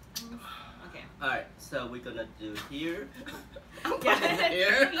 Okay. All right. So we're gonna do here. Yeah.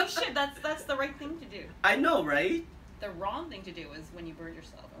 Here. You should. That's the right thing to do. I know, right? The wrong thing to do is when you burn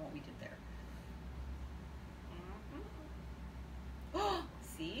yourself, and what we did there.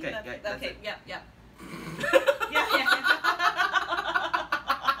 See? Okay, that's okay. it. Yep. Yeah.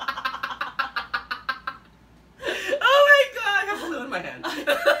 Oh my god, I have glue in my hand.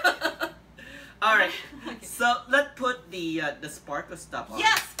 All right. Okay. So let's put the sparkle stuff on.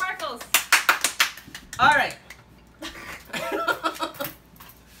 Yes, sparkles. All right.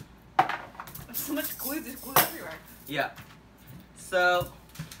 There's so much glue. There's glue everywhere. Yeah. So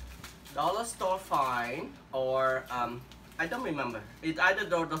dollar store fine or I don't remember. It's either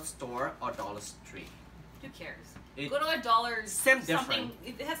dollar store or Dollar Tree. Who cares? It- Go to a dollar. Same something. different.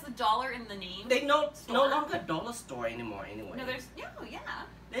 It has the dollar in the name. They no Store. longer dollar store anymore anyway. No, there's yeah.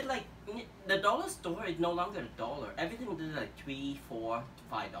 They like the dollar store is no longer a dollar. Everything is like $3, $4,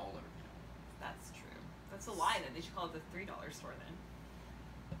 $5. That's true. That's a lie. Then they should call it the $3 store then.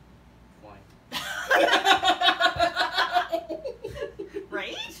 Why?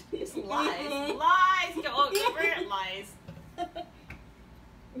 Right? It's lies. Lies. Go over it. Lies.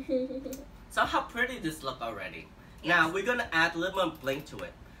 So how pretty this look already. Yes. Now we're gonna add a little more bling to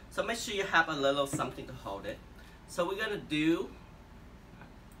it. So make sure you have a little something to hold it. So we're gonna do.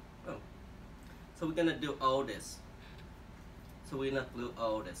 So we're gonna do all this. So we're gonna glue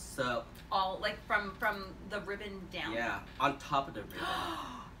all this. So All like from the ribbon down. yeah, on top of the ribbon.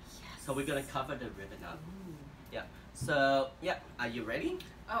 Yes. So we're gonna cover the ribbon up. Ooh. Yeah. So yeah, are you ready?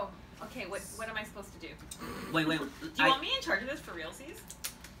 Oh, okay. What am I supposed to do? Wait. Do you want me in charge of this for realsies?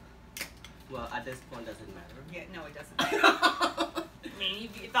 Well, at this point, doesn't matter. Yeah, no, it doesn't. I mean,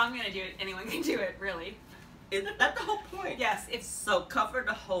 if I'm gonna do it, anyone can do it, really. Is that the whole point? Yes, if So cover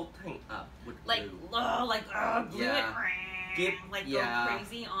the whole thing up with like, glue. glue Yeah. it, go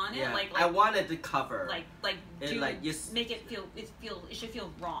crazy on it, Yeah. like I wanted to cover. like It, do like, just- make it should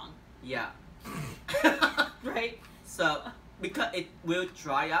feel wrong, Yeah. right? So because it will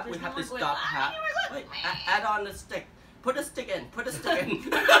dry up, There's we have no to more glue. stop Ah, half. you were Wait, good. add on the stick. Put a stick in. Put a stick in.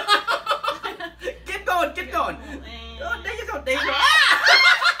 Keep going. Keep going. Oh, there you go. There you go.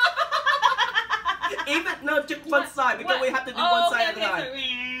 Even no, just one side because we have to do one side at a time.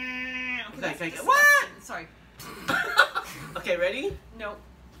 Okay. What? Sorry. Okay, ready? No.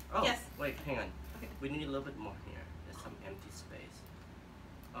 Oh, Yes. wait, hang on. Okay. We need a little bit more here. There's some empty space.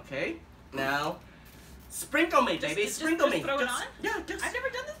 Okay, now sprinkle me, baby. Sprinkle me. throw it on? Yeah, just. I've never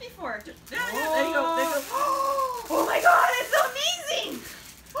done this before. Yeah, there you go. There you go. Oh my god, it's amazing!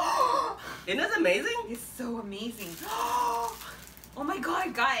 Isn't this amazing? It's so amazing. Oh my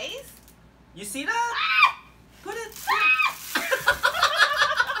god, guys! You see that? Put it.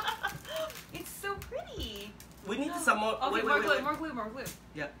 It's so pretty. We need some more. Okay, wait, more wait, glue, wait. more glue, more glue.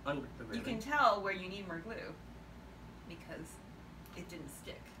 Yeah, on the ribbon. You can tell where you need more glue because it didn't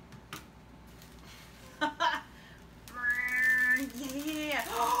stick. Yeah.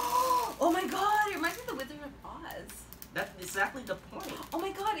 Oh my god, it reminds me of the Wizard of Oz. That's exactly the point. Oh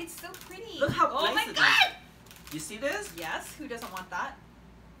my god, it's so pretty. Look how Oh my nice it is. god! You see this? Yes, who doesn't want that?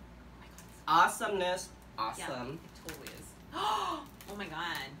 Oh my god. Awesomeness. Awesome. Yeah, it totally is. Oh my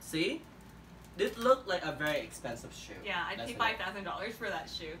god. See? This looked like a very expensive shoe. Yeah, I'd pay doesn't it? $5,000 for that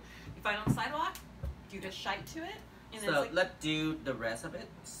shoe. You find it on the sidewalk, do the shite to it, and So it's like, let's do the rest of it.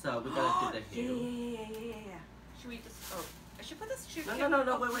 So we're gonna do the heel. yeah. Should we just? Oh, I should put this shoe. No, here. no,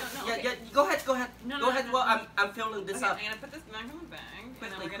 Oh, wait. No, Yeah, okay. Go ahead. No, Go ahead. no, Well, no. I'm filling this Okay, up. I'm gonna put this back in the bag, and then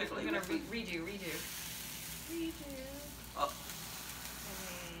Quickly, we're quickly, gonna quickly. redo. Oh,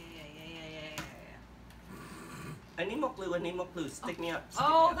 Yeah. I need more glue. Stick me up. Stick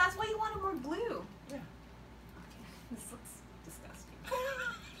Oh, me up. that's why you wanted more glue. Yeah. Okay, this looks disgusting.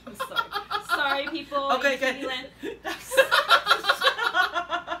 I'm sorry. Sorry, people. Okay, in okay. Finland.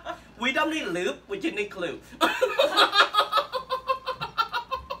 We don't need loop. We just need glue.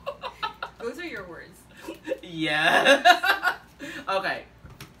 Those are your words. Yeah. Okay.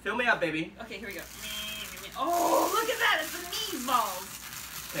 Fill me up, baby. Okay, here we go. Oh, look at that! It's the meatballs.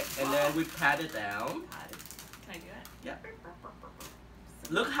 Okay, and then we pat it down. Can I do it? Yeah.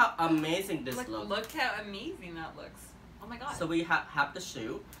 Look how amazing this looks. Look how amazing that looks. Oh my god. So we have the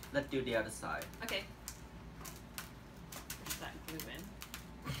shoe. Let's do the other side. Okay. Push that glue in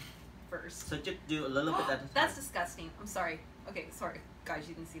first. So just do a little bit at a time. That's disgusting. I'm sorry. Okay, sorry. Guys,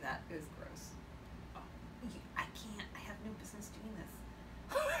 you didn't see that. It was gross. Oh, I can't. I have no business doing this.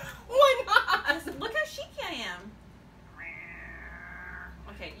 Why not? Look how chic I am.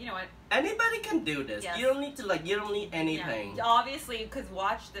 Okay, you know what? Anybody can do this. Yes. You don't need to you don't need anything. Yeah, obviously, because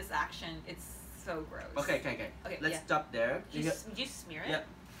watch this action. It's so gross. Okay. Let's stop there. Would you smear it? Yep.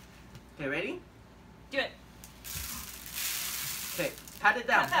 Okay, ready? Do it. Okay, pat it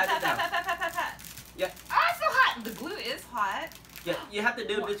down. Pat it down. Pat. Yeah. Ah, it's so hot. The glue is hot. Yeah, you have to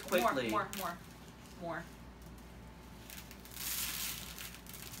do this quickly. More.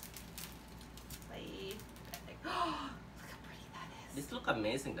 Look how pretty that is. This looks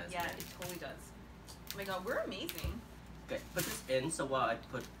amazing, doesn't Yeah, it? it totally does. Oh my god, we're amazing. Okay, put this in so while I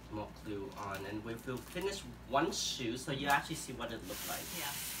put more glue on, and we will finish one shoe so you actually see what it looks like.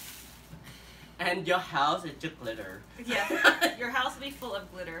 Yeah. And your house is just glitter. Yeah. Your house will be full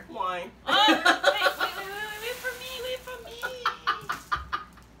of glitter. Why? Oh, wait for me. Wait for me.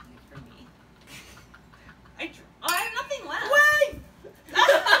 I have nothing left. Wait!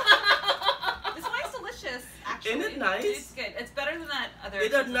 This wine's delicious, actually. Isn't it nice? It's good. It's better than that other.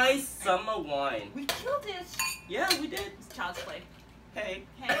 It's a nice summer wine. We killed it. Yeah, we did. It's child's play. Hey.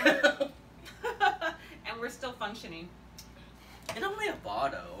 And we're still functioning. It's only a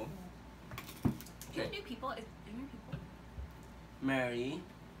bottle. Okay. New people. Mary.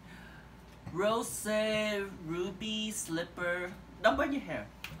 Rose, ruby, slipper. Don't burn your hair.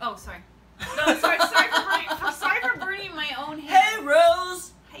 Oh, sorry. No, sorry for burning my own hair. Hey,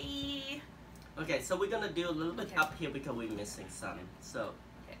 Rose. Hey. Okay, so we're gonna do a little bit up here because we're missing some. So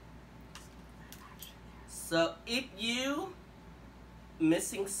if you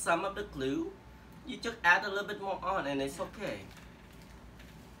missing some of the glue, you just add a little bit more on, and it's okay.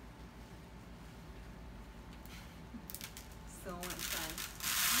 So much fun.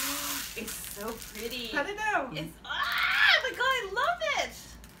 It's so pretty. Pat it down. It's oh my god, I love it.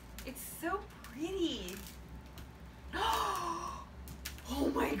 It's so pretty. Oh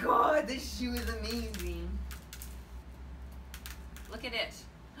my god, this shoe is amazing. Look at it.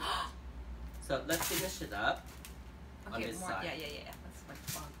 So let's finish it up on Okay, this more. side. Yeah.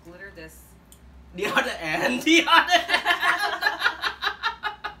 Let's glitter this. The other end. The other end.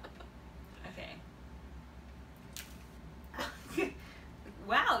 Okay.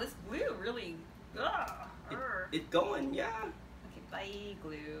 Wow, this glue really. It's going, yeah. Okay, bye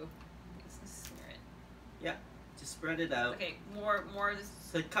glue. Just smear it. Yeah, just spread it out. Okay, more.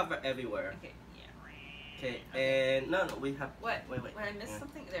 Just. So it cover everywhere. Okay, yeah. Okay, and no, we have. What? Wait. Wait, I missed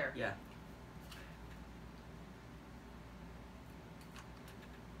something there. Yeah.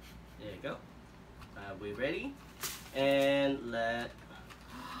 There you go. We ready? And let.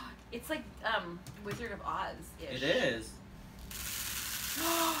 It's like Wizard of Oz-ish. It is.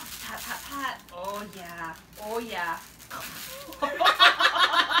 Pat. Oh yeah.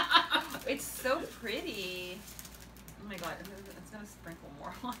 It's so pretty. Oh my god, it's gonna sprinkle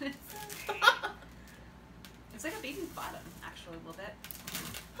more on it. It's like a baby's bottom, actually, a little bit.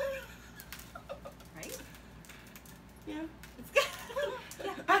 Right? Yeah. It's good.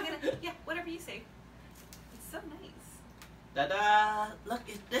 Yeah, whatever you say. It's so nice. Ta-da! Look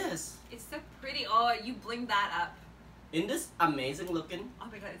at this. It's so pretty. Oh, you bling that up. Isn't this amazing looking? Oh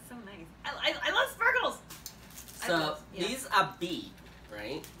my god, it's so nice. I love sparkles. So these are bead,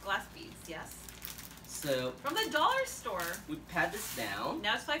 right? Glass beads, yes. So from the dollar store. We pat this down.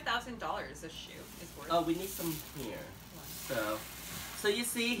 Now it's $5,000. This shoe is worth. Oh, we need some here. So you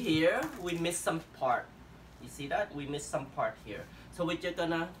see here, we missed some part. You see that? We missed some part here. So we're just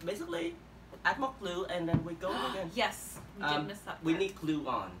gonna basically add more glue and then we go again. Yes, we did miss that part. We need glue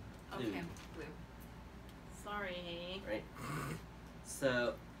on. Glue. Okay, glue. Sorry. Right.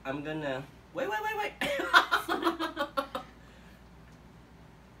 So I'm gonna wait.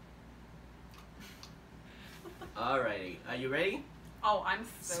 Alrighty, are you ready? Oh, I'm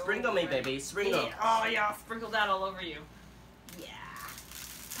so sprinkle me, baby. Sprinkle. Yeah. Oh yeah, sprinkle that all over you. Yeah.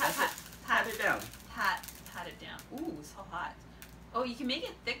 Pat it down. Pat it down. Ooh, so hot. Oh, you can make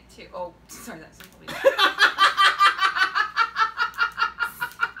it thick too. Oh, sorry, that's probably.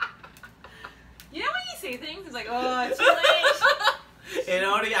 You know when you say things, it's like, oh, it's too late. It's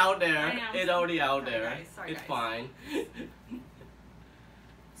already out there. I know. It's already out there. Sorry, it's guys. fine.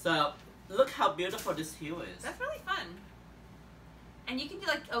 So look how beautiful this hue is. That's really fun. And you can do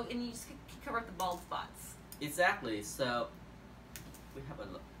like, oh, and you just can cover up the bald spots. Exactly. So we have a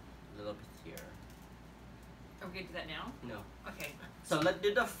little bit here. Are we gonna do that now? No. Okay. So let's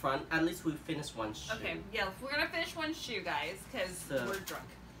do the front. At least we finish one shoe. Okay. Yeah, we're gonna finish one shoe, guys, because So- we're drunk.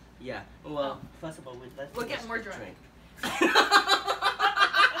 Yeah. Well, first of all, We'll get more drunk. drink.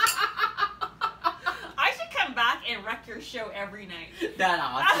 I should come back and wreck your show every night. That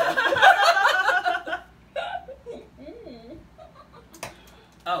awesome.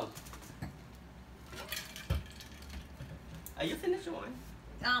 Oh. Are you finished one?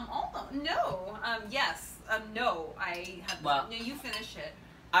 No. Yes. No. I have. Well- no, you finish it.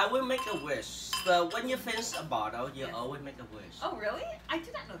 I will make a wish. So when you finish a bottle, you Yes. always make a wish. Oh, really? I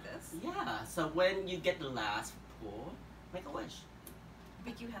did not know this. Yeah. So when you get the last pour, make a wish.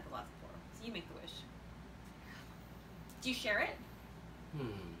 But you had the last pour, so you make the wish. Do you share it?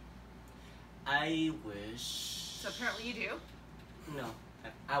 I wish. So apparently you do. No,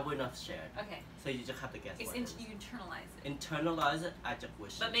 I will not share it. Okay. So you just have to guess. It's what it is. you internalize it. Internalize it. I just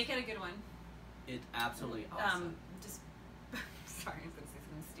wish. But make it a good one. It's absolutely awesome. Just. Sorry, I was gonna say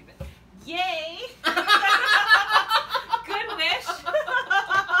something stupid. Yay! Good wish.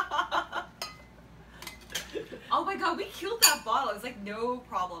 Oh my god, we killed that bottle. It was like no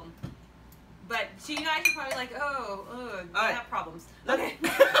problem. But so you guys are probably like, oh, you Alright. have problems. Let's, Okay.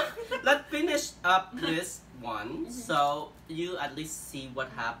 let's finish up this one, so you at least see what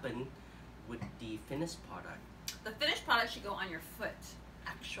happened with the finished product. The finished product should go on your foot,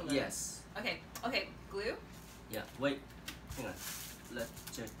 actually. Yes. Okay. Glue. Yeah. Wait. Hang on. Let's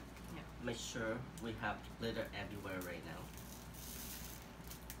just Yeah. make sure we have glitter everywhere right now.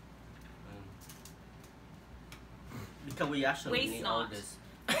 Because we actually Waste need all not. this.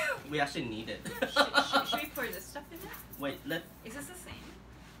 We actually need it. Should we pour this stuff in there? Wait. Is this the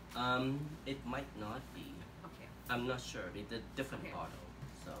same? It might not be. Okay. I'm not sure. It's a different Okay. bottle.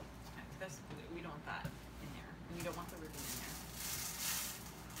 So. That's glue. We don't want that in there. We don't want the ribbon in there.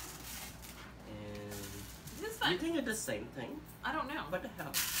 And This is you fun. think it's the same thing? I don't know. What the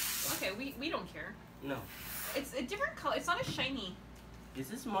hell? Okay, we don't care. No. It's a different color. It's not as shiny. Is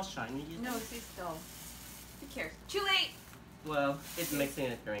this more shiny? You No, think? see still. Who cares? Too late. Well, it's mixing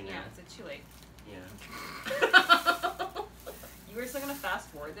it right Yeah, now. it's too late. Yeah. You were still gonna fast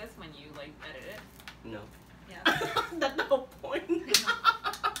forward this when you like edit it. No. Yeah. That's the whole point.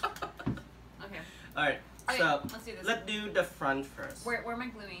 Okay. Alright, Okay, so let's do this. let's do the front first. Where am I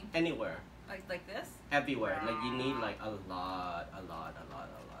gluing? Anywhere. Like this? Everywhere. Like you need like a lot.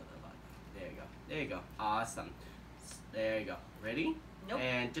 There you go. There you go. Awesome. There you go. Ready? Nope.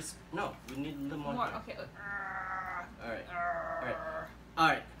 And just, no, we need a little more. More. here. Okay. Alright.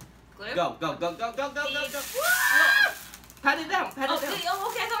 Alright. Glue. Go. Pat it down. Pat it down. Oh,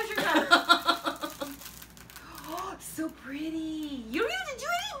 okay. I thought it was your turn. Oh, so pretty. You don't even have to do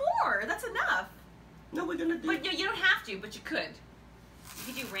any more. That's enough. No, we're gonna do. But you don't have to. But you could.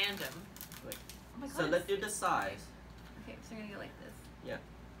 You could do random. Wait. Oh my god. So let's do the size. Okay, so you're gonna go like this. Yeah.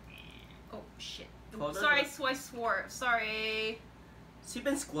 Oh shit. Hold on. Sorry, so I swore. Sorry. She's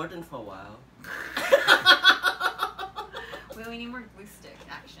been squirting for a while. Wait, we need more glue stick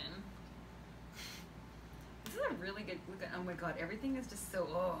action. This is a really good glue gun. Oh my god, everything is just so.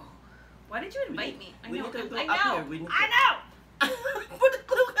 Oh. Why did you invite me? I we know. need to go I up know. here. We need to- I know. Put the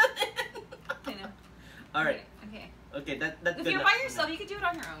glue gun in. I know. Alright. Okay. Okay, that's If good you're enough. by yourself, you can do it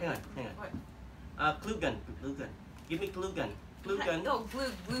on your own. Hang on. What? Glue gun. Give me glue gun. Glue gun. No,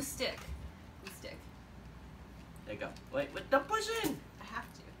 glue stick. Glue stick. There you go. Wait, don't push in. I have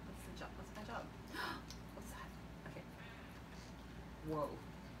to. What's the job? What's my job? What's that? Okay. Whoa.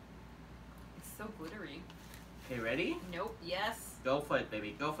 It's so glittery. Okay, ready? Nope. Yes. Go for it,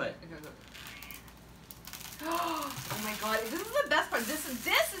 baby. Go for it. Go. Oh my god, this is the best part. This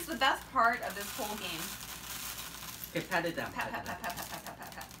is the best part of this whole game. Okay, pat it down. Pat. Pat it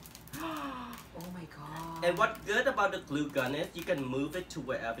down. Oh my god. And what's good about the glue gun is you can move it to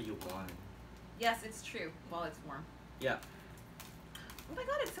wherever you want. Yes, it's true. While it's warm. Yeah. Oh my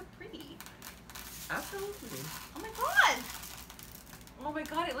god, it's so pretty. Absolutely. Oh my god. Oh my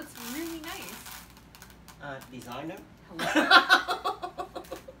god, it looks really nice. Designer? Hello?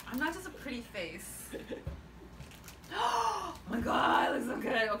 I'm not just a pretty face. Oh my god, it looks so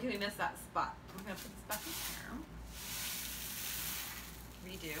good. Okay, we missed that spot. I'm gonna put this back in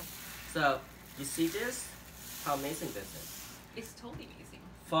here. Redo. So, you see this? How amazing this is. It's totally amazing.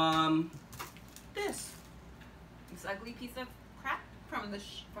 From this. This ugly piece of crap from the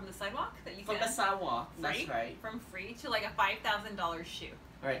sidewalk that you From said. the sidewalk. Free? That's right. From free to like a $5,000 shoe.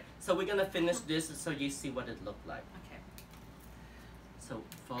 Alright, so we're gonna finish this so you see what it looked like. Okay. So,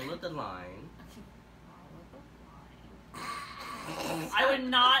 follow the line. I would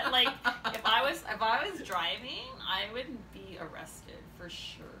not like if I I was driving, I would be arrested for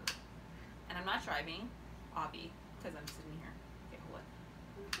sure. And I'm not driving, obvi, because I'm sitting here. Okay, hold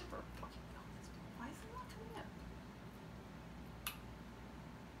on. Why is it not coming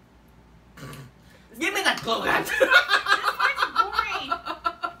up? Give me that glue gun. This part's boring.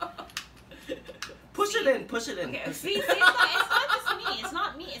 Push it in. Push it in. Okay, see, it's not just me. It's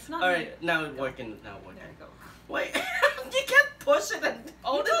not me. It's not All me. right, now it's working. Now it's working. There you go. Wait, you can't push it and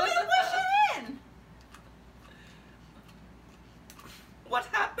hold You told me to it. push it in. What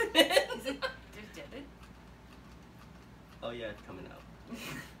happened? Is it? Did it? Oh yeah, it's coming out. Is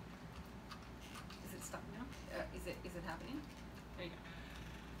it stuck now? Is it happening? There you go.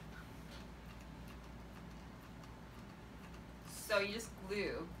 So you just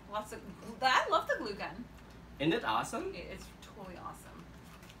glue lots of. I love the glue gun. Isn't it awesome? It's totally awesome.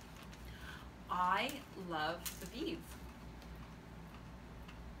 I love the beads.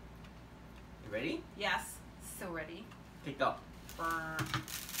 You ready? Yes, so ready. Kick off.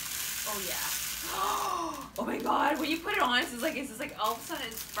 Oh yeah. Oh my god, when you put it on, it's just like all of a sudden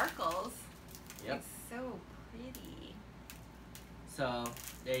it sparkles. Yep. It's so pretty. So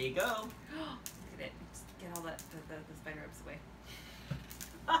there you go. Look at it. Just get all the spider webs away.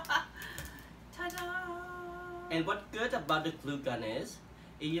 Ta-da! And what good about the glue gun is,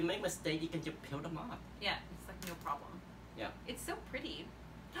 if you make mistake, you can just peel them off. Yeah, it's like no problem. Yeah. It's so pretty.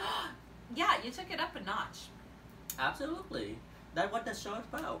 Yeah, you took it up a notch. Absolutely. That's what the show is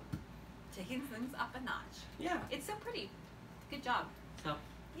about. Taking things up a notch. Yeah. It's so pretty. Good job. So.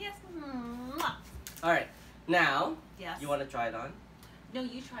 Yes. Mwah. All right. Now. Yes. You want to try it on? No,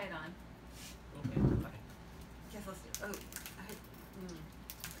 you try it on. Okay. Fine. Yes, let's do it.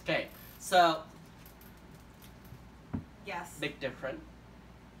 Oh. Okay. So. Yes. Big difference.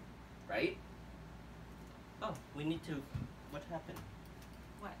 Right? Oh, we need to. What happened?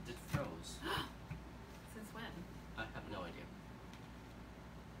 What? It froze. Since when? I have no idea.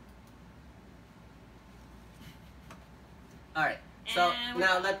 All right. So And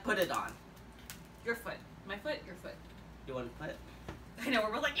now let's put it on. Your foot. My foot, your foot. You want to put it? I know,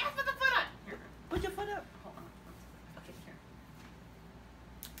 we're both like, yeah, put the foot on. Here. Put your foot up. Hold on. Okay, here.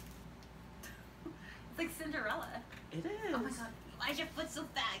 It's like Cinderella. It is. Oh my god. Why is your foot so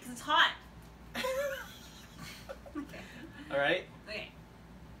fat? Because it's hot. Okay. All right. Okay.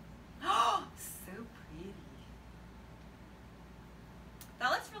 Oh, so pretty.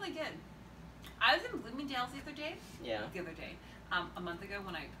 That looks really good. I was in Bloomingdale's the other day. Yeah. The other day. A month ago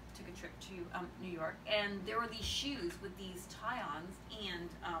when I took a trip to New York, and there were these shoes with these tie-ons, and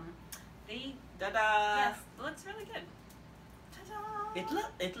they Ta-da! yes, it looks really good. Ta-da!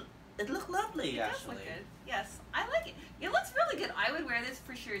 It look lovely It does actually. look good. Yes, I like it. It looks really good. I would wear this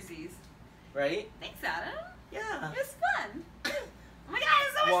for Sherzies. Right? Thanks, Adam. Yeah. It was fun. Oh my god,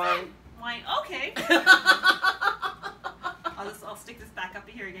 it's so much fun. Wine. Okay. I'll stick this back up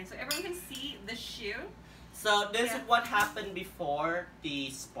here again so everyone can see the shoe. So this Yeah. is what happened before the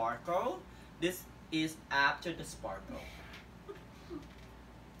sparkle. This is after the sparkle.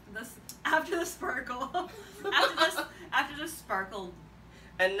 This after the sparkle. after the sparkle.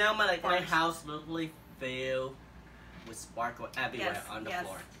 And now my Farnese. house literally filled with sparkle everywhere Yes, on the yes.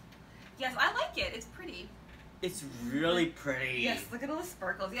 floor. Yes, I like it. It's pretty. It's really pretty. Yes, look at all the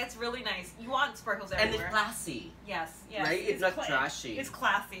sparkles. Yeah, it's really nice. You want sparkles And everywhere. it's classy. Yes, yes. Right? It's not cla- trashy. It's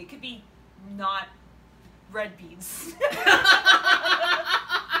classy. It could be not red beads.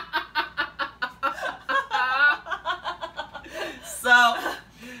 So,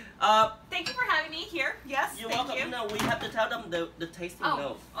 Thank you for having me here. Yes, you're thank welcome. you. No, we have to tell them the tasting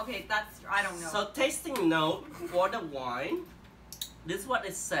note. Okay, that's, I don't know. So tasting note for the wine, this is what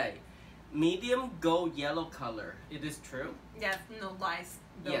it say. Medium gold yellow color. It is true. yes, no lies.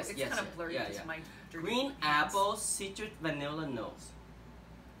 No, Yes, it's yes, kind of yes. blurry Yeah, because yeah. my dirty Green hands. apple, citrus, vanilla notes.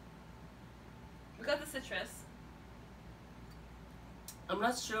 We got the citrus. I'm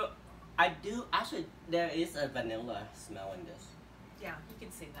not sure. I do actually. There is a vanilla smell in this, Yeah, you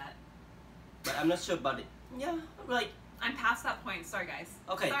can say that. but I'm not sure about it. Yeah, like I'm past that point. Sorry, guys.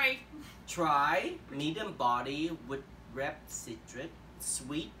 Okay. Sorry. try medium body with red citrus,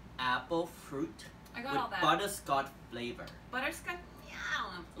 sweet apple fruit I got with all that. butterscotch flavor. Butterscotch. Yeah, I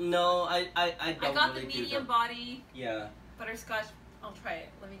don't know. No, I don't I got really the do medium that. body Yeah, butterscotch. I'll try it.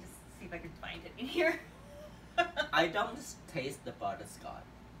 Let me just see if I can find it in here. I don't just taste the butterscotch.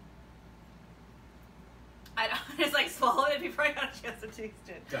 I just like swallowed it before I got a chance to taste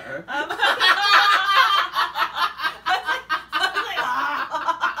it. Girl. I was like,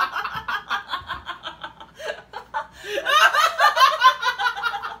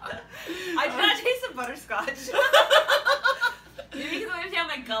 I did not taste the butterscotch. Maybe because I went down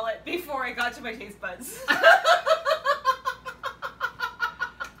my gut gullet before I got to my taste buds.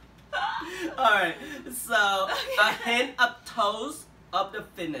 Alright, so a hint of toast of the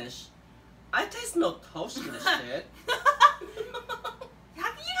finish. I taste no toast in this shit. How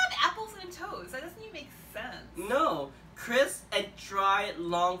can you have apples in toast? That doesn't even make sense. No, crisp and dry,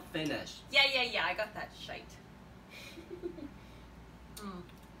 long finish. Yeah, I got that shite.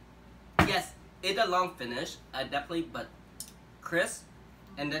 Yes, it's a long finish, definitely, but crisp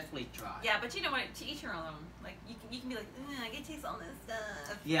and definitely dry. Yeah, but you know what? To each your own. Like you can be like, I can taste all this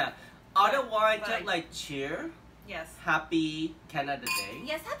stuff. Yeah. Otherwise, But just like cheer. Yes. Happy Canada Day.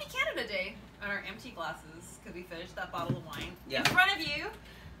 Yes, happy Canada Day on our empty glasses because we finished that bottle of wine Yeah. in front of you.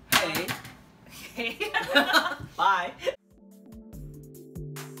 Hey. Okay. Bye.